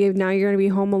anxiety of now you're going to be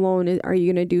home alone. Are you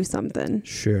going to do something?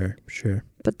 Sure.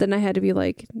 But then I had to be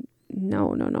like,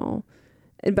 no.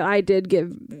 But I did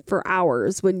give for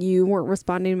hours when you weren't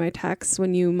responding to my texts,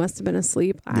 when you must have been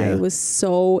asleep. Yeah. I was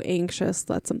so anxious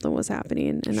that something was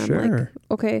happening. And I'm like,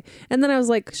 okay. And then I was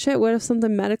like, shit, what if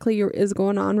something medically is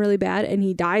going on really bad and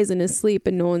he dies in his sleep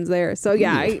and no one's there? So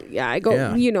I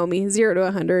go, you know me, 0 to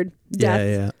 100,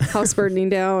 death, house burning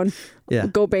down,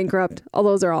 go bankrupt. All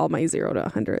those are all my 0 to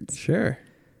 100s. Sure.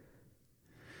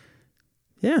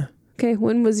 Yeah. Okay.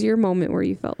 When was your moment where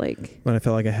you felt like? When I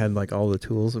felt like I had like all the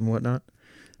tools and whatnot.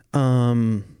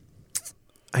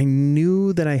 I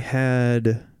knew that I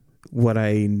had what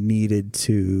I needed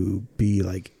to be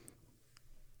like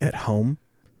at home.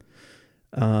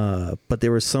 But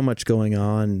there was so much going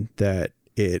on that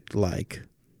it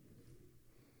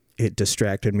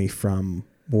distracted me from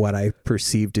what I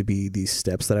perceived to be these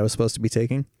steps that I was supposed to be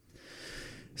taking.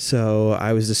 So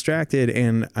I was distracted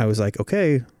and I was like,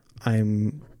 okay,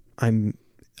 I'm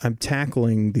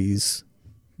tackling these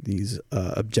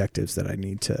objectives that I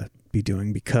need to be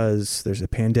doing because there's a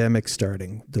pandemic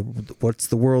starting. What's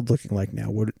the world looking like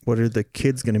now? What are the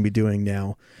kids going to be doing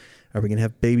now? Are we going to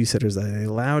have babysitters? Are they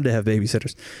allowed to have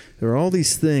babysitters? There are all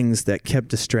these things that kept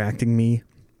distracting me.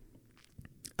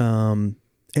 And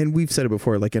we've said it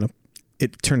before, like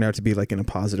it turned out to be like in a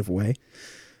positive way,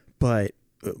 but,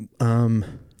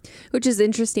 which is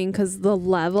interesting because the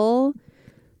level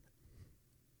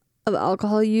of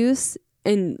alcohol use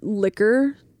and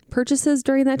liquor purchases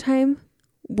during that time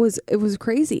was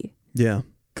crazy. Yeah.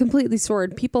 Completely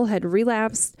soared. People had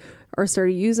relapsed or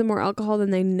started using more alcohol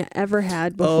than they ever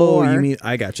had before. Oh, you mean,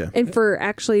 I gotcha. And for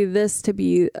actually this to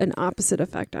be an opposite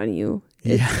effect on you,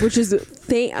 which is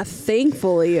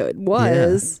thankfully it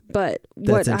was, but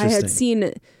what I had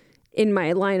seen in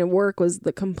my line of work was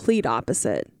the complete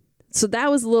opposite. So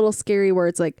that was a little scary where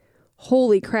it's like,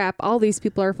 holy crap, all these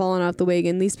people are falling off the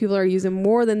wagon. These people are using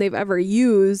more than they've ever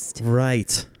used.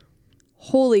 Right.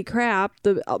 Holy crap,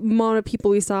 the amount of people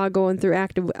we saw going through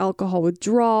active alcohol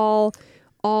withdrawal,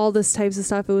 all this types of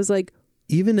stuff. It was like...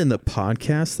 Even in the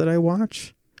podcast that I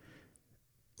watch,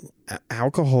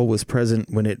 alcohol was present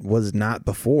when it was not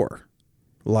before.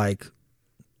 Like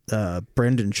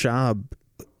Brendan Schaub,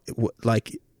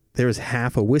 like there was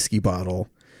half a whiskey bottle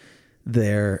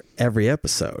there every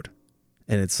episode.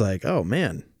 And it's like, oh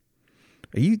man,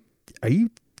 are you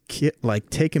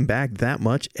like taking back that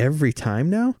much every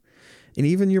time now? And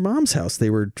even your mom's house, they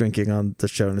were drinking on the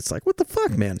show, and it's like, what the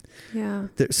fuck, man? Yeah.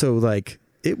 So like,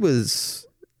 it was,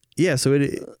 yeah. So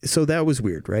that was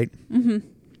weird, right? Mm-hmm.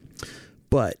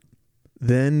 But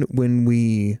then when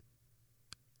we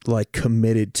like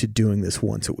committed to doing this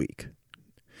once a week,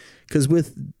 because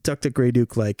with Duck Duck Grey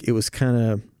Duke, like it was kind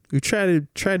of, we try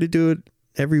to do it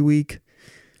every week,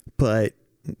 but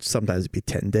sometimes it'd be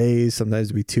 10 days, sometimes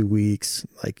it'd be 2 weeks.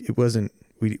 Like it wasn't,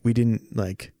 we didn't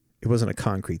like, it wasn't a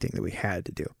concrete thing that we had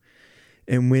to do.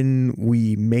 And when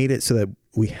we made it so that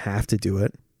we have to do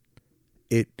it,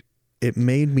 it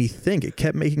made me think, it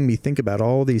kept making me think about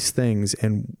all these things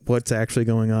and what's actually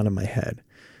going on in my head.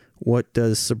 What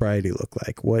does sobriety look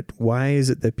like? Why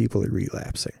is it that people are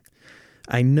relapsing?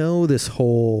 I know this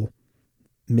whole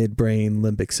midbrain,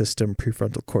 limbic system,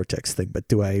 prefrontal cortex thing, but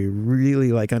do I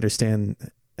really like understand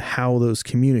how those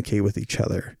communicate with each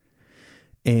other?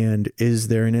 And is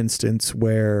there an instance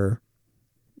where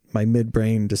my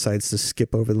midbrain decides to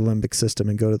skip over the limbic system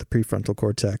and go to the prefrontal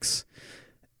cortex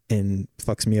and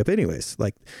fucks me up anyways?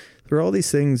 Like there are all these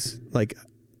things, like,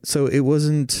 so it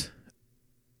wasn't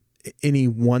any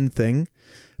one thing,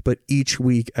 but each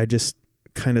week I just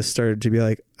kind of started to be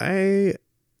like,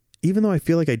 even though I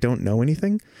feel like I don't know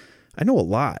anything, I know a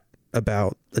lot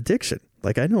about addiction.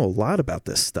 Like I know a lot about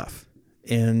this stuff.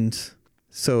 And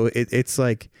so it's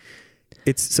like,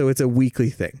 it's a weekly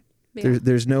thing. Yeah.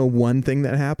 There's no one thing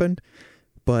that happened,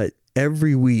 but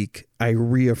every week I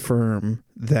reaffirm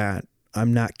that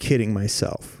I'm not kidding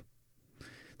myself.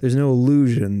 There's no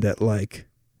illusion that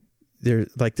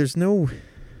there's no,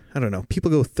 I don't know,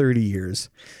 people go 30 years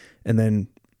and then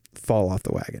fall off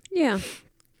the wagon. Yeah.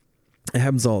 It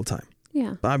happens all the time.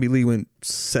 Yeah. Bobby Lee went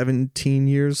 17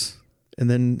 years and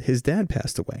then his dad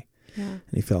passed away. Yeah. And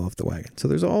he fell off the wagon. So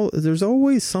there's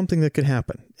always something that could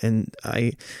happen. And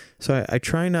I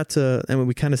try not to, and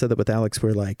we kind of said that with Alex,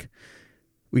 we're like,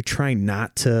 we try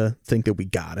not to think that we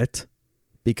got it,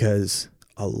 because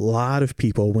a lot of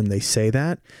people, when they say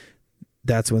that,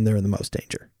 that's when they're in the most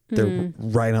danger. They're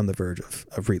right on the verge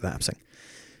of relapsing.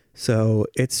 So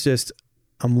it's just,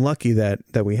 I'm lucky that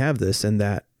we have this, and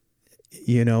that,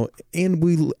 you know,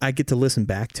 and I get to listen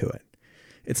back to it.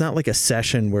 It's not like a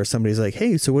session where somebody's like,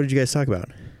 hey, so what did you guys talk about?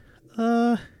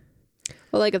 Well,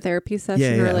 like a therapy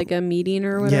session or like a meeting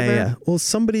or whatever. Yeah. Well,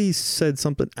 somebody said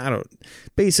something.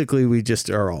 Basically, we just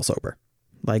are all sober.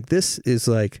 Like, this is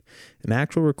like an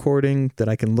actual recording that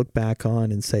I can look back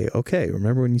on and say, okay,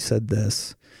 remember when you said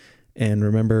this, and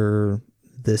remember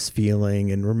this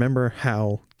feeling, and remember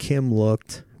how Kim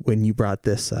looked when you brought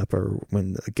this up, or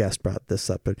when a guest brought this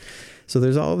up. So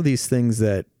there's all of these things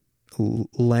that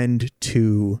lend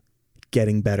to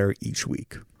getting better each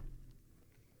week.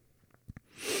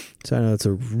 So I know it's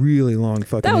a really long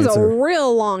fucking answer. That was a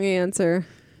real long answer.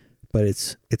 But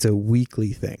it's a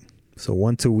weekly thing. So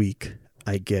once a week,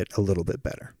 I get a little bit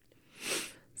better.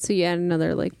 So you add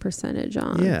another like percentage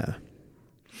on. Yeah.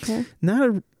 Okay.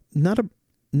 Not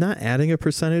adding a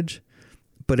percentage,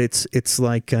 but it's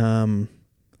like when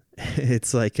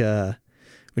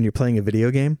you're playing a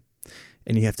video game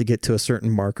and you have to get to a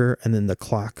certain marker, and then the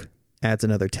clock adds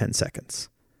another 10 seconds.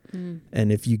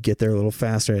 And if you get there a little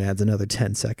faster, it adds another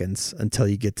 10 seconds until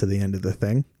you get to the end of the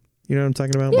thing. You know what I'm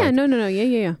talking about? Yeah, no.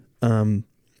 Yeah.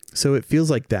 So it feels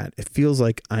like that. It feels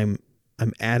like I'm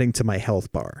adding to my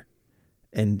health bar,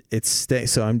 and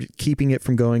so I'm keeping it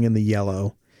from going in the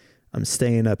yellow. I'm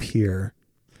staying up here,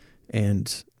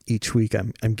 and each week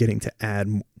I'm getting to add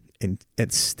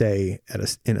and stay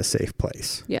in a safe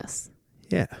place. Yes.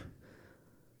 Yeah.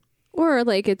 Or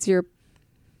like it's your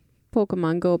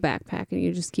Pokemon Go backpack and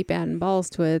you just keep adding balls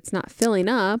to it. It's not filling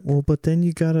up. Well, but then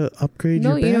you got to upgrade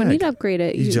your bag. No, you don't need to upgrade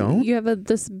it. You don't? You have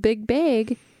this big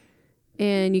bag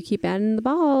and you keep adding the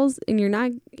balls, and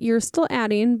you're still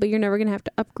adding, but you're never going to have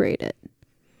to upgrade it.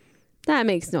 That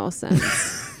makes no sense.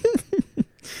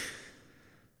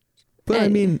 But I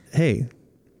mean, hey,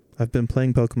 I've been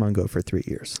playing Pokemon Go for 3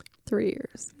 years. 3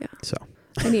 years, yeah. So.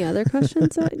 Any other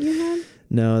questions that you had?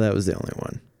 No, that was the only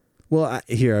one. Well, I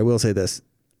will say this.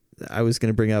 I was going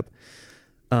to bring up.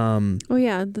 Oh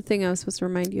yeah, the thing I was supposed to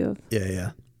remind you of.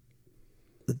 Yeah.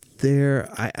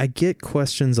 I get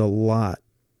questions a lot,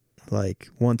 like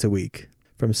once a week,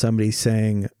 from somebody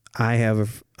saying, I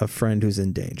have a friend who's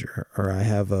in danger, or I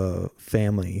have a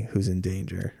family who's in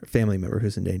danger, a family member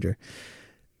who's in danger.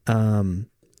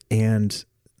 And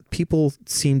people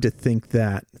seem to think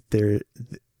that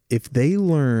if they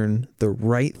learn the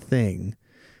right thing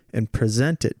and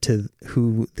present it to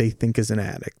who they think is an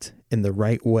addict in the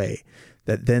right way,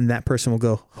 that then that person will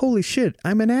go, holy shit,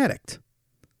 I'm an addict.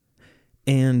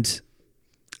 And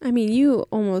I mean, you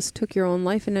almost took your own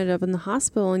life and ended up in the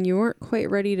hospital, and you weren't quite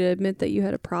ready to admit that you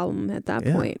had a problem at that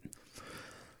point.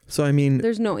 So, I mean,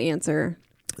 there's no answer.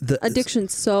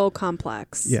 Addiction's so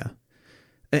complex. Yeah.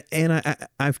 And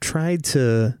I've tried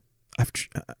to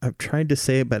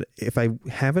say it, but if I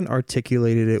haven't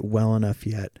articulated it well enough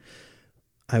yet,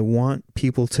 I want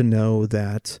people to know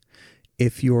that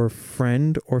if your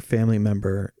friend or family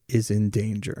member is in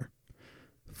danger,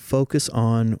 focus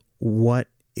on what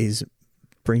is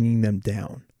bringing them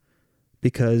down.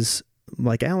 Because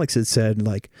like Alex had said,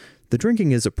 like, the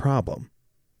drinking is a problem.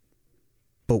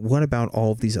 But what about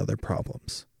all of these other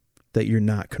problems that you're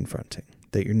not confronting,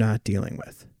 that you're not dealing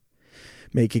with?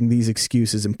 Making these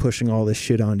excuses and pushing all this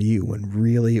shit onto you when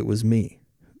really it was me.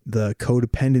 The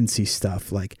codependency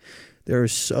stuff, like, there are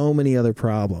so many other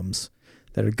problems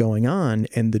that are going on,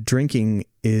 and the drinking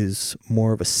is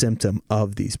more of a symptom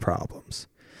of these problems.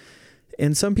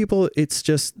 And some people, it's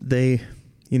just they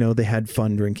had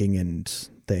fun drinking, and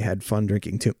they had fun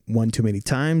drinking too many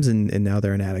times, and now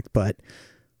they're an addict. But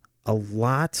a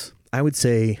lot, I would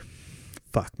say,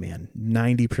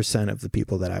 90% of the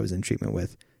people that I was in treatment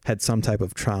with had some type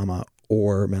of trauma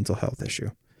or mental health issue.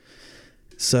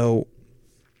 So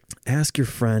ask your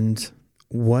friend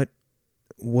what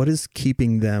is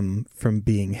keeping them from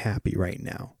being happy right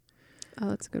now. Oh,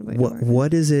 that's a good way to word it.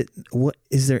 What is it? What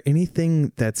is there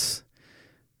anything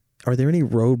are there any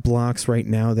roadblocks right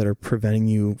now that are preventing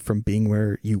you from being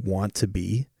where you want to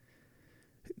be?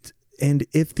 And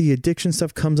if the addiction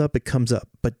stuff comes up, it comes up,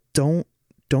 but don't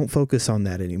focus on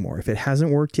that anymore. If it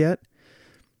hasn't worked yet,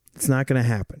 it's not going to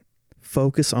happen.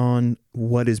 Focus on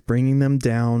what is bringing them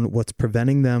down, what's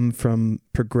preventing them from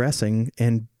progressing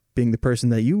and being the person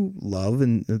that you love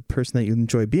and the person that you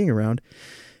enjoy being around,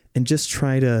 and just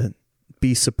try to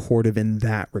be supportive in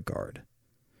that regard.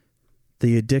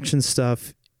 The addiction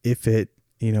stuff, if it,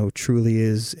 truly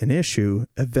is an issue,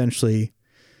 eventually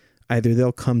either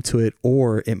they'll come to it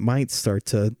or it might start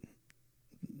to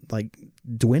like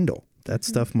dwindle. That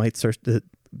stuff might start to,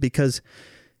 because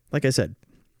like I said,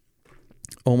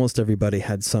 almost everybody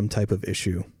had some type of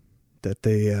issue that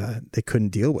they couldn't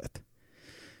deal with.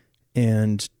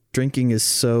 And drinking is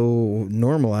so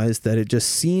normalized that it just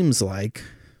seems like,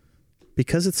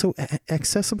 because it's so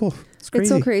accessible. It's crazy. It's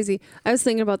so crazy. I was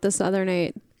thinking about this the other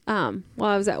night while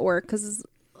I was at work, because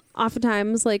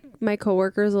oftentimes, like, my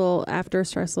coworkers will, after a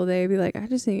stressful day, be like, I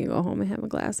just need to go home and have a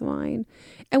glass of wine.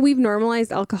 And we've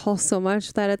normalized alcohol so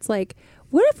much that it's like,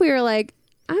 what if we were like,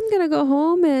 I'm going to go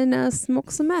home and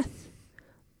smoke some meth?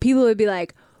 People would be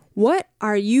like, what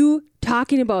are you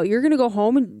talking about? You're going to go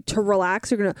home and to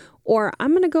relax. Or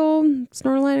I'm going to go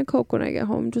snort a line of Coke when I get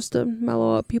home just to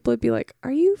mellow up. People would be like,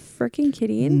 are you freaking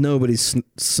kidding? Nobody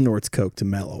snorts Coke to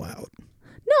mellow out.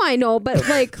 No, I know, but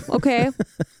like, okay.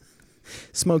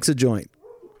 Smokes a joint.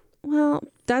 Well,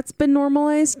 that's been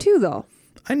normalized too, though.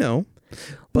 I know.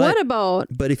 But, what about?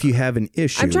 But if you have an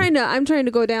issue, I'm trying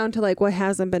to go down to like what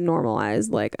hasn't been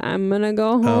normalized. Like, I'm gonna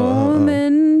go home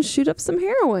and shoot up some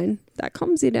heroin. That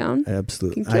calms you down.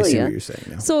 Absolutely, I see what you're saying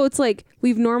now. So it's like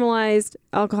we've normalized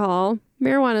alcohol.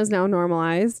 Marijuana is now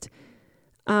normalized.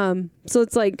 So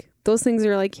it's like those things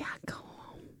are like, yeah, go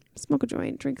home, smoke a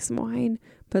joint, drink some wine.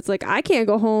 But it's like, I can't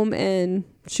go home and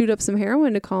shoot up some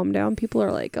heroin to calm down. People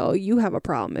are like, oh, you have a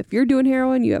problem. If you're doing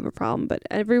heroin, you have a problem. But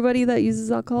everybody that uses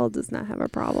alcohol does not have a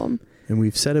problem. And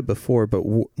we've said it before, but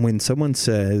when someone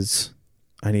says,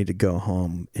 I need to go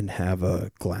home and have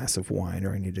a glass of wine,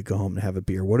 or I need to go home and have a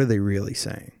beer, what are they really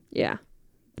saying? Yeah.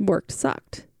 Work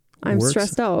sucked. I'm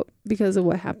stressed out because of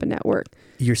what happened at work.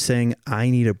 You're saying, I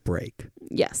need a break.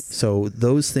 Yes. So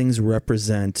those things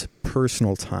represent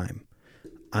personal time.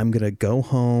 I'm going to go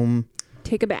home,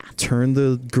 take a bath, turn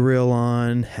the grill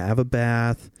on, have a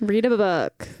bath, read a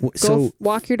book,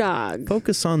 walk your dog.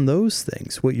 Focus on those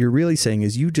things. What you're really saying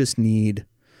is you just need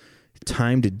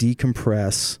time to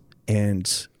decompress.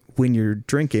 And when you're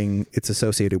drinking, it's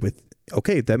associated with,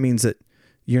 okay, that means that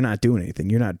you're not doing anything.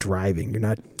 You're not driving. You're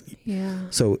not. Yeah.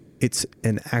 So it's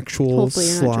an actual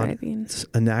slotted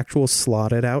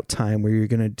out time where you're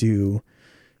going to do.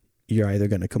 You're either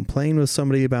going to complain with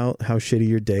somebody about how shitty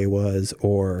your day was,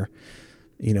 or,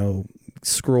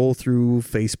 scroll through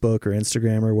Facebook or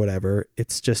Instagram or whatever.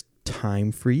 It's just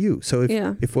time for you. So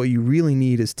if what you really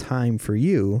need is time for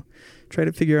you, try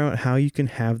to figure out how you can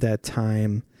have that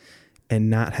time and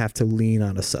not have to lean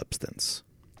on a substance.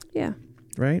 Yeah.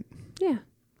 Right? Yeah. Would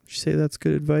you say that's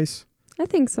good advice? I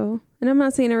think so. And I'm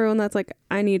not saying everyone that's like,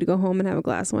 I need to go home and have a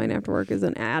glass of wine after work is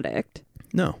an addict.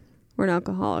 No. Or an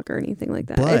alcoholic or anything like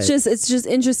that. But it's just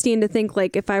interesting to think,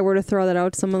 like, if I were to throw that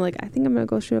out to someone, like, I think I'm going to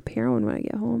go shoot up heroin when I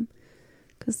get home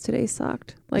because today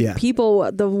sucked. Like, people,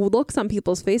 the looks on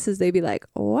people's faces, they'd be like,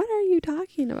 what are you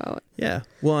talking about? Yeah.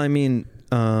 Well, I mean,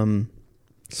 and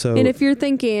if you're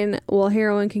thinking, well,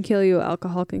 heroin can kill you,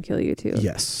 alcohol can kill you too.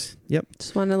 Yes. Yep.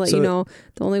 Just want to let you know,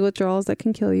 the only withdrawals that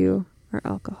can kill you are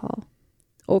alcohol.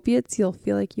 Opiates, you'll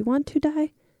feel like you want to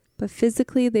die. But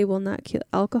physically, they will not kill.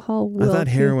 Alcohol will.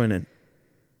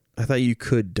 I thought you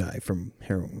could die from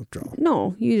heroin withdrawal.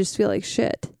 No, you just feel like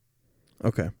shit.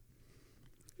 Okay.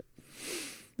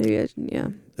 Maybe yeah.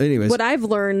 Anyways. What I've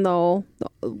learned, though,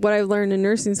 what I've learned in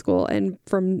nursing school and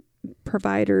from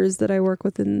providers that I work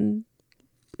with in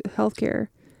healthcare,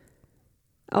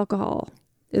 alcohol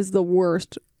is the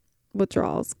worst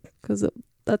withdrawals because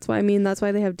that's why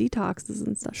they have detoxes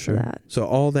and stuff for that. So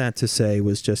all that to say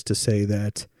was just to say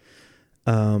that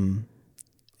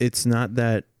it's not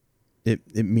that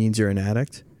it means you're an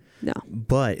addict. No.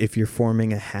 But if you're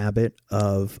forming a habit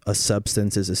of a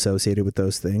substance is associated with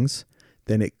those things,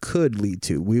 then it could lead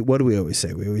to, what do we always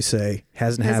say? We always say,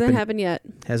 hasn't happened yet.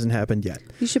 Hasn't happened yet.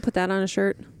 You should put that on a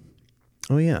shirt.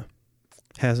 Oh, yeah.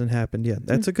 Hasn't happened yet.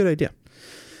 That's a good idea.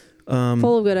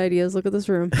 Full of good ideas. Look at this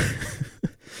room.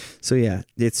 So, yeah,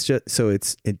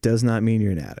 it does not mean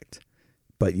you're an addict.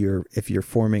 But if you're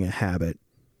forming a habit,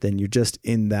 then you're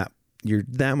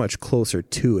that much closer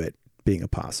to it being a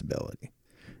possibility.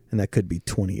 And that could be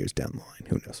 20 years down the line.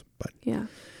 Who knows? But yeah.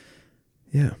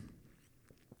 Yeah.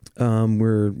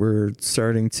 We're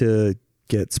starting to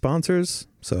get sponsors.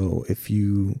 So if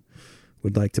you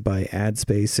would like to buy ad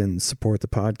space and support the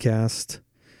podcast,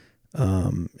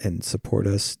 and support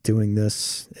us doing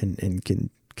this and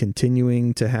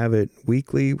continuing to have it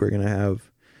weekly, we're going to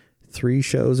have 3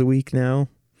 shows a week now.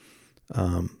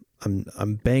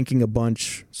 I'm banking a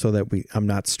bunch so that I'm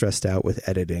not stressed out with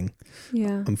editing.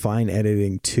 Yeah. I'm fine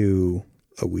editing 2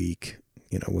 a week,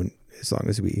 as long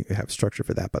as we have structure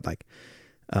for that. But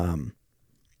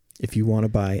if you want to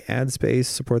buy ad space,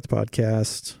 support the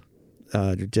podcast,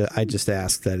 I just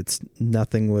ask that it's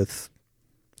nothing with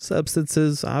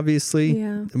substances, obviously.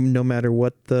 Yeah. No matter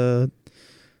what the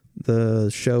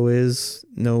show is,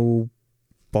 no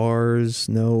bars,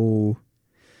 no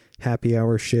happy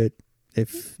hour shit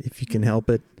if you can help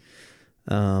it.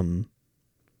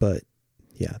 But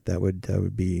yeah, that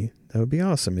would be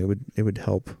awesome. It would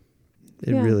help.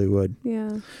 It really would.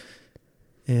 Yeah.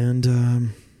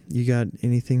 And you got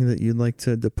anything that you'd like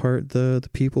to depart the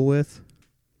people with?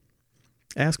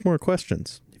 Ask more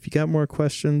questions. If you got more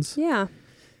questions. Yeah.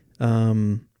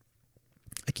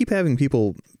 I keep having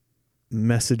people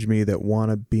message me that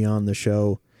want to be on the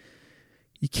show.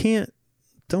 You can't,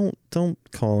 don't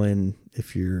call in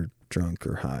if you're drunk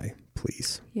or high,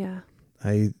 please. Yeah.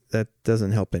 That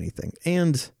doesn't help anything.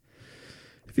 And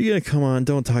if you're going to come on,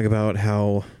 don't talk about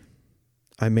how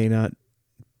I may not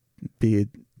be,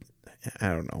 I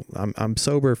don't know. I'm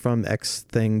sober from X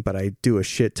thing, but I do a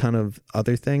shit ton of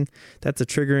other thing. That's a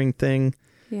triggering thing.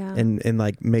 Yeah. And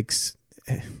like makes,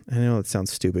 I know it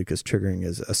sounds stupid because triggering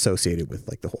is associated with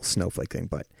like the whole snowflake thing,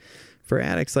 but for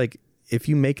addicts, like if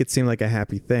you make it seem like a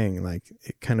happy thing, like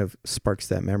it kind of sparks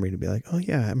that memory to be like, oh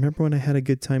yeah, I remember when I had a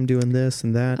good time doing this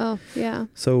and that. Oh yeah.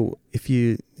 So if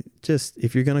you're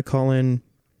going to call in,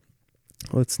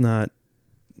 let's not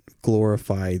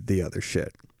glorify the other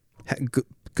shit.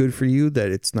 Good for you that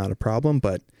it's not a problem,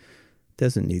 but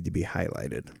doesn't need to be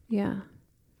highlighted. Yeah.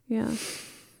 Yeah.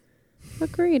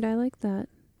 Agreed. I like that.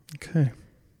 Okay.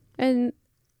 And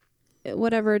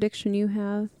whatever addiction you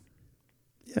have,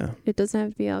 yeah, it doesn't have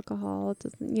to be alcohol. It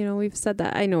doesn't, we've said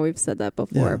that. I know we've said that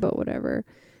before, but whatever.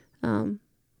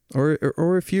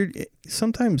 Or if you're,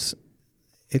 sometimes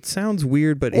it sounds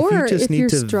weird, but if you just need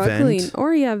to struggling, vent.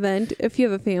 or vent, if you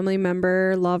have a family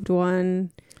member, loved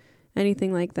one,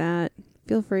 anything like that,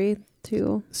 feel free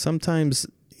to. Sometimes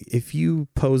if you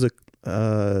pose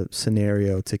a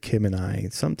scenario to Kim and I,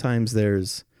 sometimes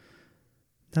there's,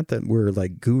 not that we're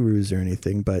like gurus or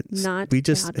anything, but we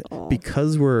just,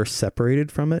 because we're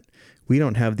separated from it, we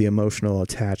don't have the emotional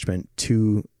attachment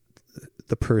to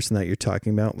the person that you're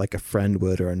talking about, like a friend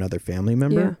would or another family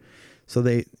member. Yeah. So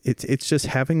it's just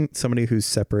having somebody who's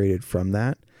separated from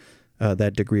that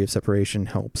degree of separation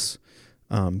helps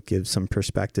give some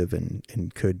perspective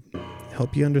and could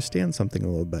help you understand something a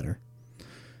little better.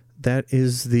 That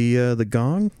is the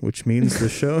gong, which means the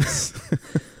show's.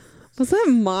 Was that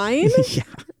mine? Yeah.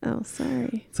 Oh,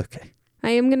 sorry. It's okay.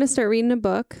 I am going to start reading a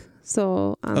book,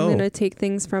 so I'm going to take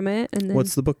things from it. And then,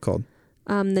 what's the book called?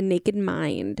 The Naked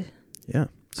Mind. Yeah.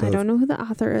 So I don't know who the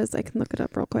author is. I can look it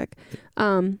up real quick.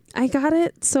 I got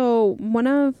it. So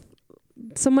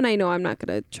someone I know, I'm not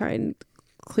going to try and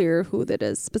clear who that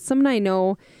is, but someone I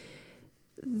know,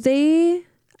 they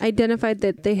identified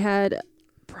that they had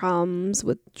problems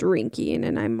with drinking,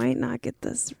 and I might not get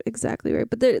this exactly right,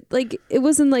 but it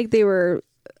wasn't like they were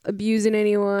abusing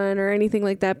anyone or anything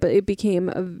like that, but it became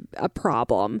a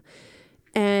problem.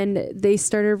 And they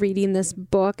started reading this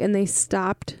book, and they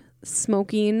stopped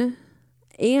smoking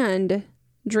and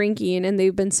drinking, and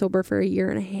they've been sober for 1.5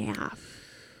 years.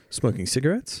 Smoking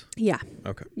cigarettes? Yeah.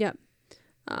 Okay. Yep.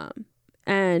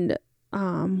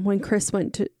 When Chris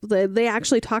went to, they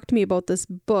actually talked to me about this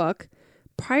book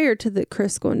prior to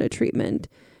Chris going to treatment.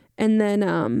 And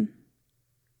then,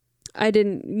 I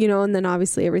didn't, and then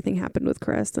obviously everything happened with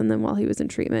Chris. And then while he was in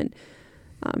treatment,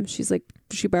 she's like,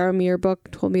 she borrowed me her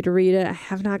book, told me to read it. I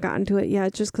have not gotten to it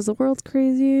yet just because the world's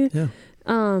crazy. Yeah.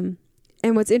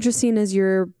 And what's interesting is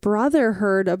your brother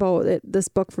heard about this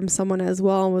book from someone as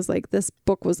well and was like, this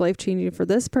book was life-changing for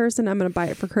this person. I'm going to buy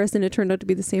it for Chris. And it turned out to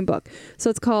be the same book.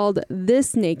 So it's called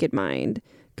This Naked Mind: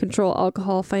 Control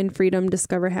Alcohol, Find Freedom,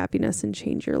 Discover Happiness, and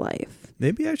Change Your Life.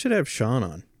 Maybe I should have Sean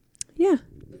on. Yeah,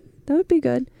 that would be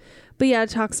good. But yeah,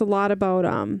 it talks a lot about,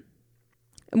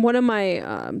 one of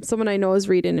my, someone I know is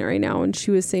reading it right now, and she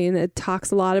was saying that it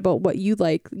talks a lot about what you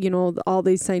like, all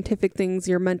these scientific things,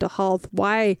 your mental health,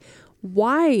 why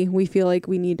we feel like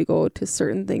we need to go to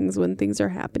certain things when things are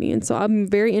happening. And so I'm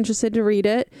very interested to read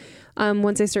it.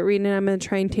 Once I start reading it, I'm going to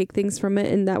try and take things from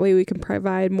it, and that way we can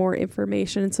provide more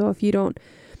information. And so if you don't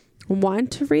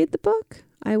want to read the book,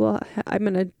 I'm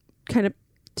going to kind of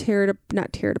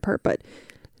not tear it apart, but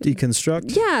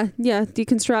deconstruct. Yeah.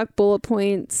 Deconstruct, bullet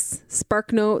points,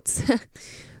 spark notes.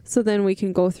 So then we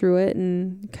can go through it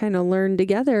and kind of learn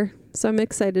together. So I'm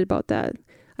excited about that.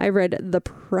 I read the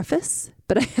preface,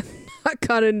 but I have not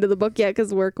got into the book yet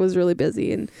because work was really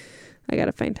busy and I got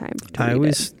to find time to read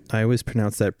it. I always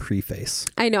pronounce that preface.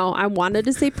 I know. I wanted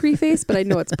to say preface, but I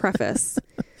know it's preface.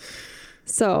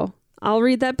 So I'll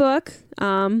read that book.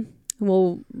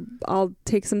 I'll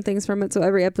take some things from it. So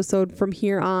every episode from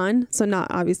here on, so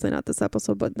obviously not this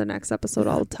episode, but the next episode,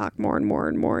 I'll talk more and more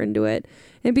and more into it.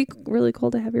 It'd be really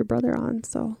cool to have your brother on.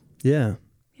 So yeah,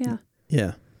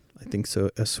 yeah, I think so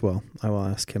as well. I will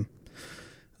ask him.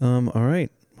 All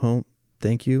right. Well,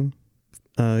 thank you.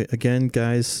 Again,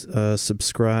 guys,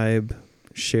 subscribe,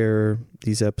 share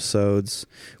these episodes.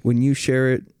 When you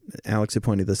share it, Alex had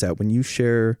pointed this out, when you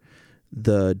share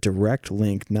the direct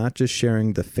link, not just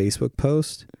sharing the Facebook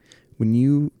post, when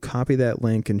you copy that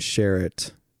link and share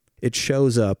it, it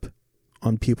shows up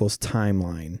on people's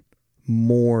timeline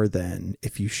more than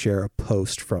if you share a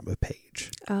post from a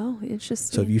page. Oh,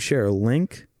 interesting. So if you share a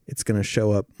link, it's going to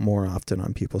show up more often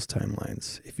on people's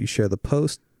timelines. If you share the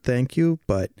post, thank you,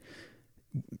 but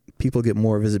people get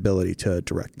more visibility to a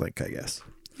direct link, I guess.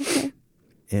 Okay.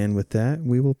 And with that,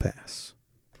 we will pass.